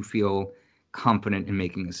where I do feel confident in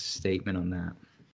making a statement on that.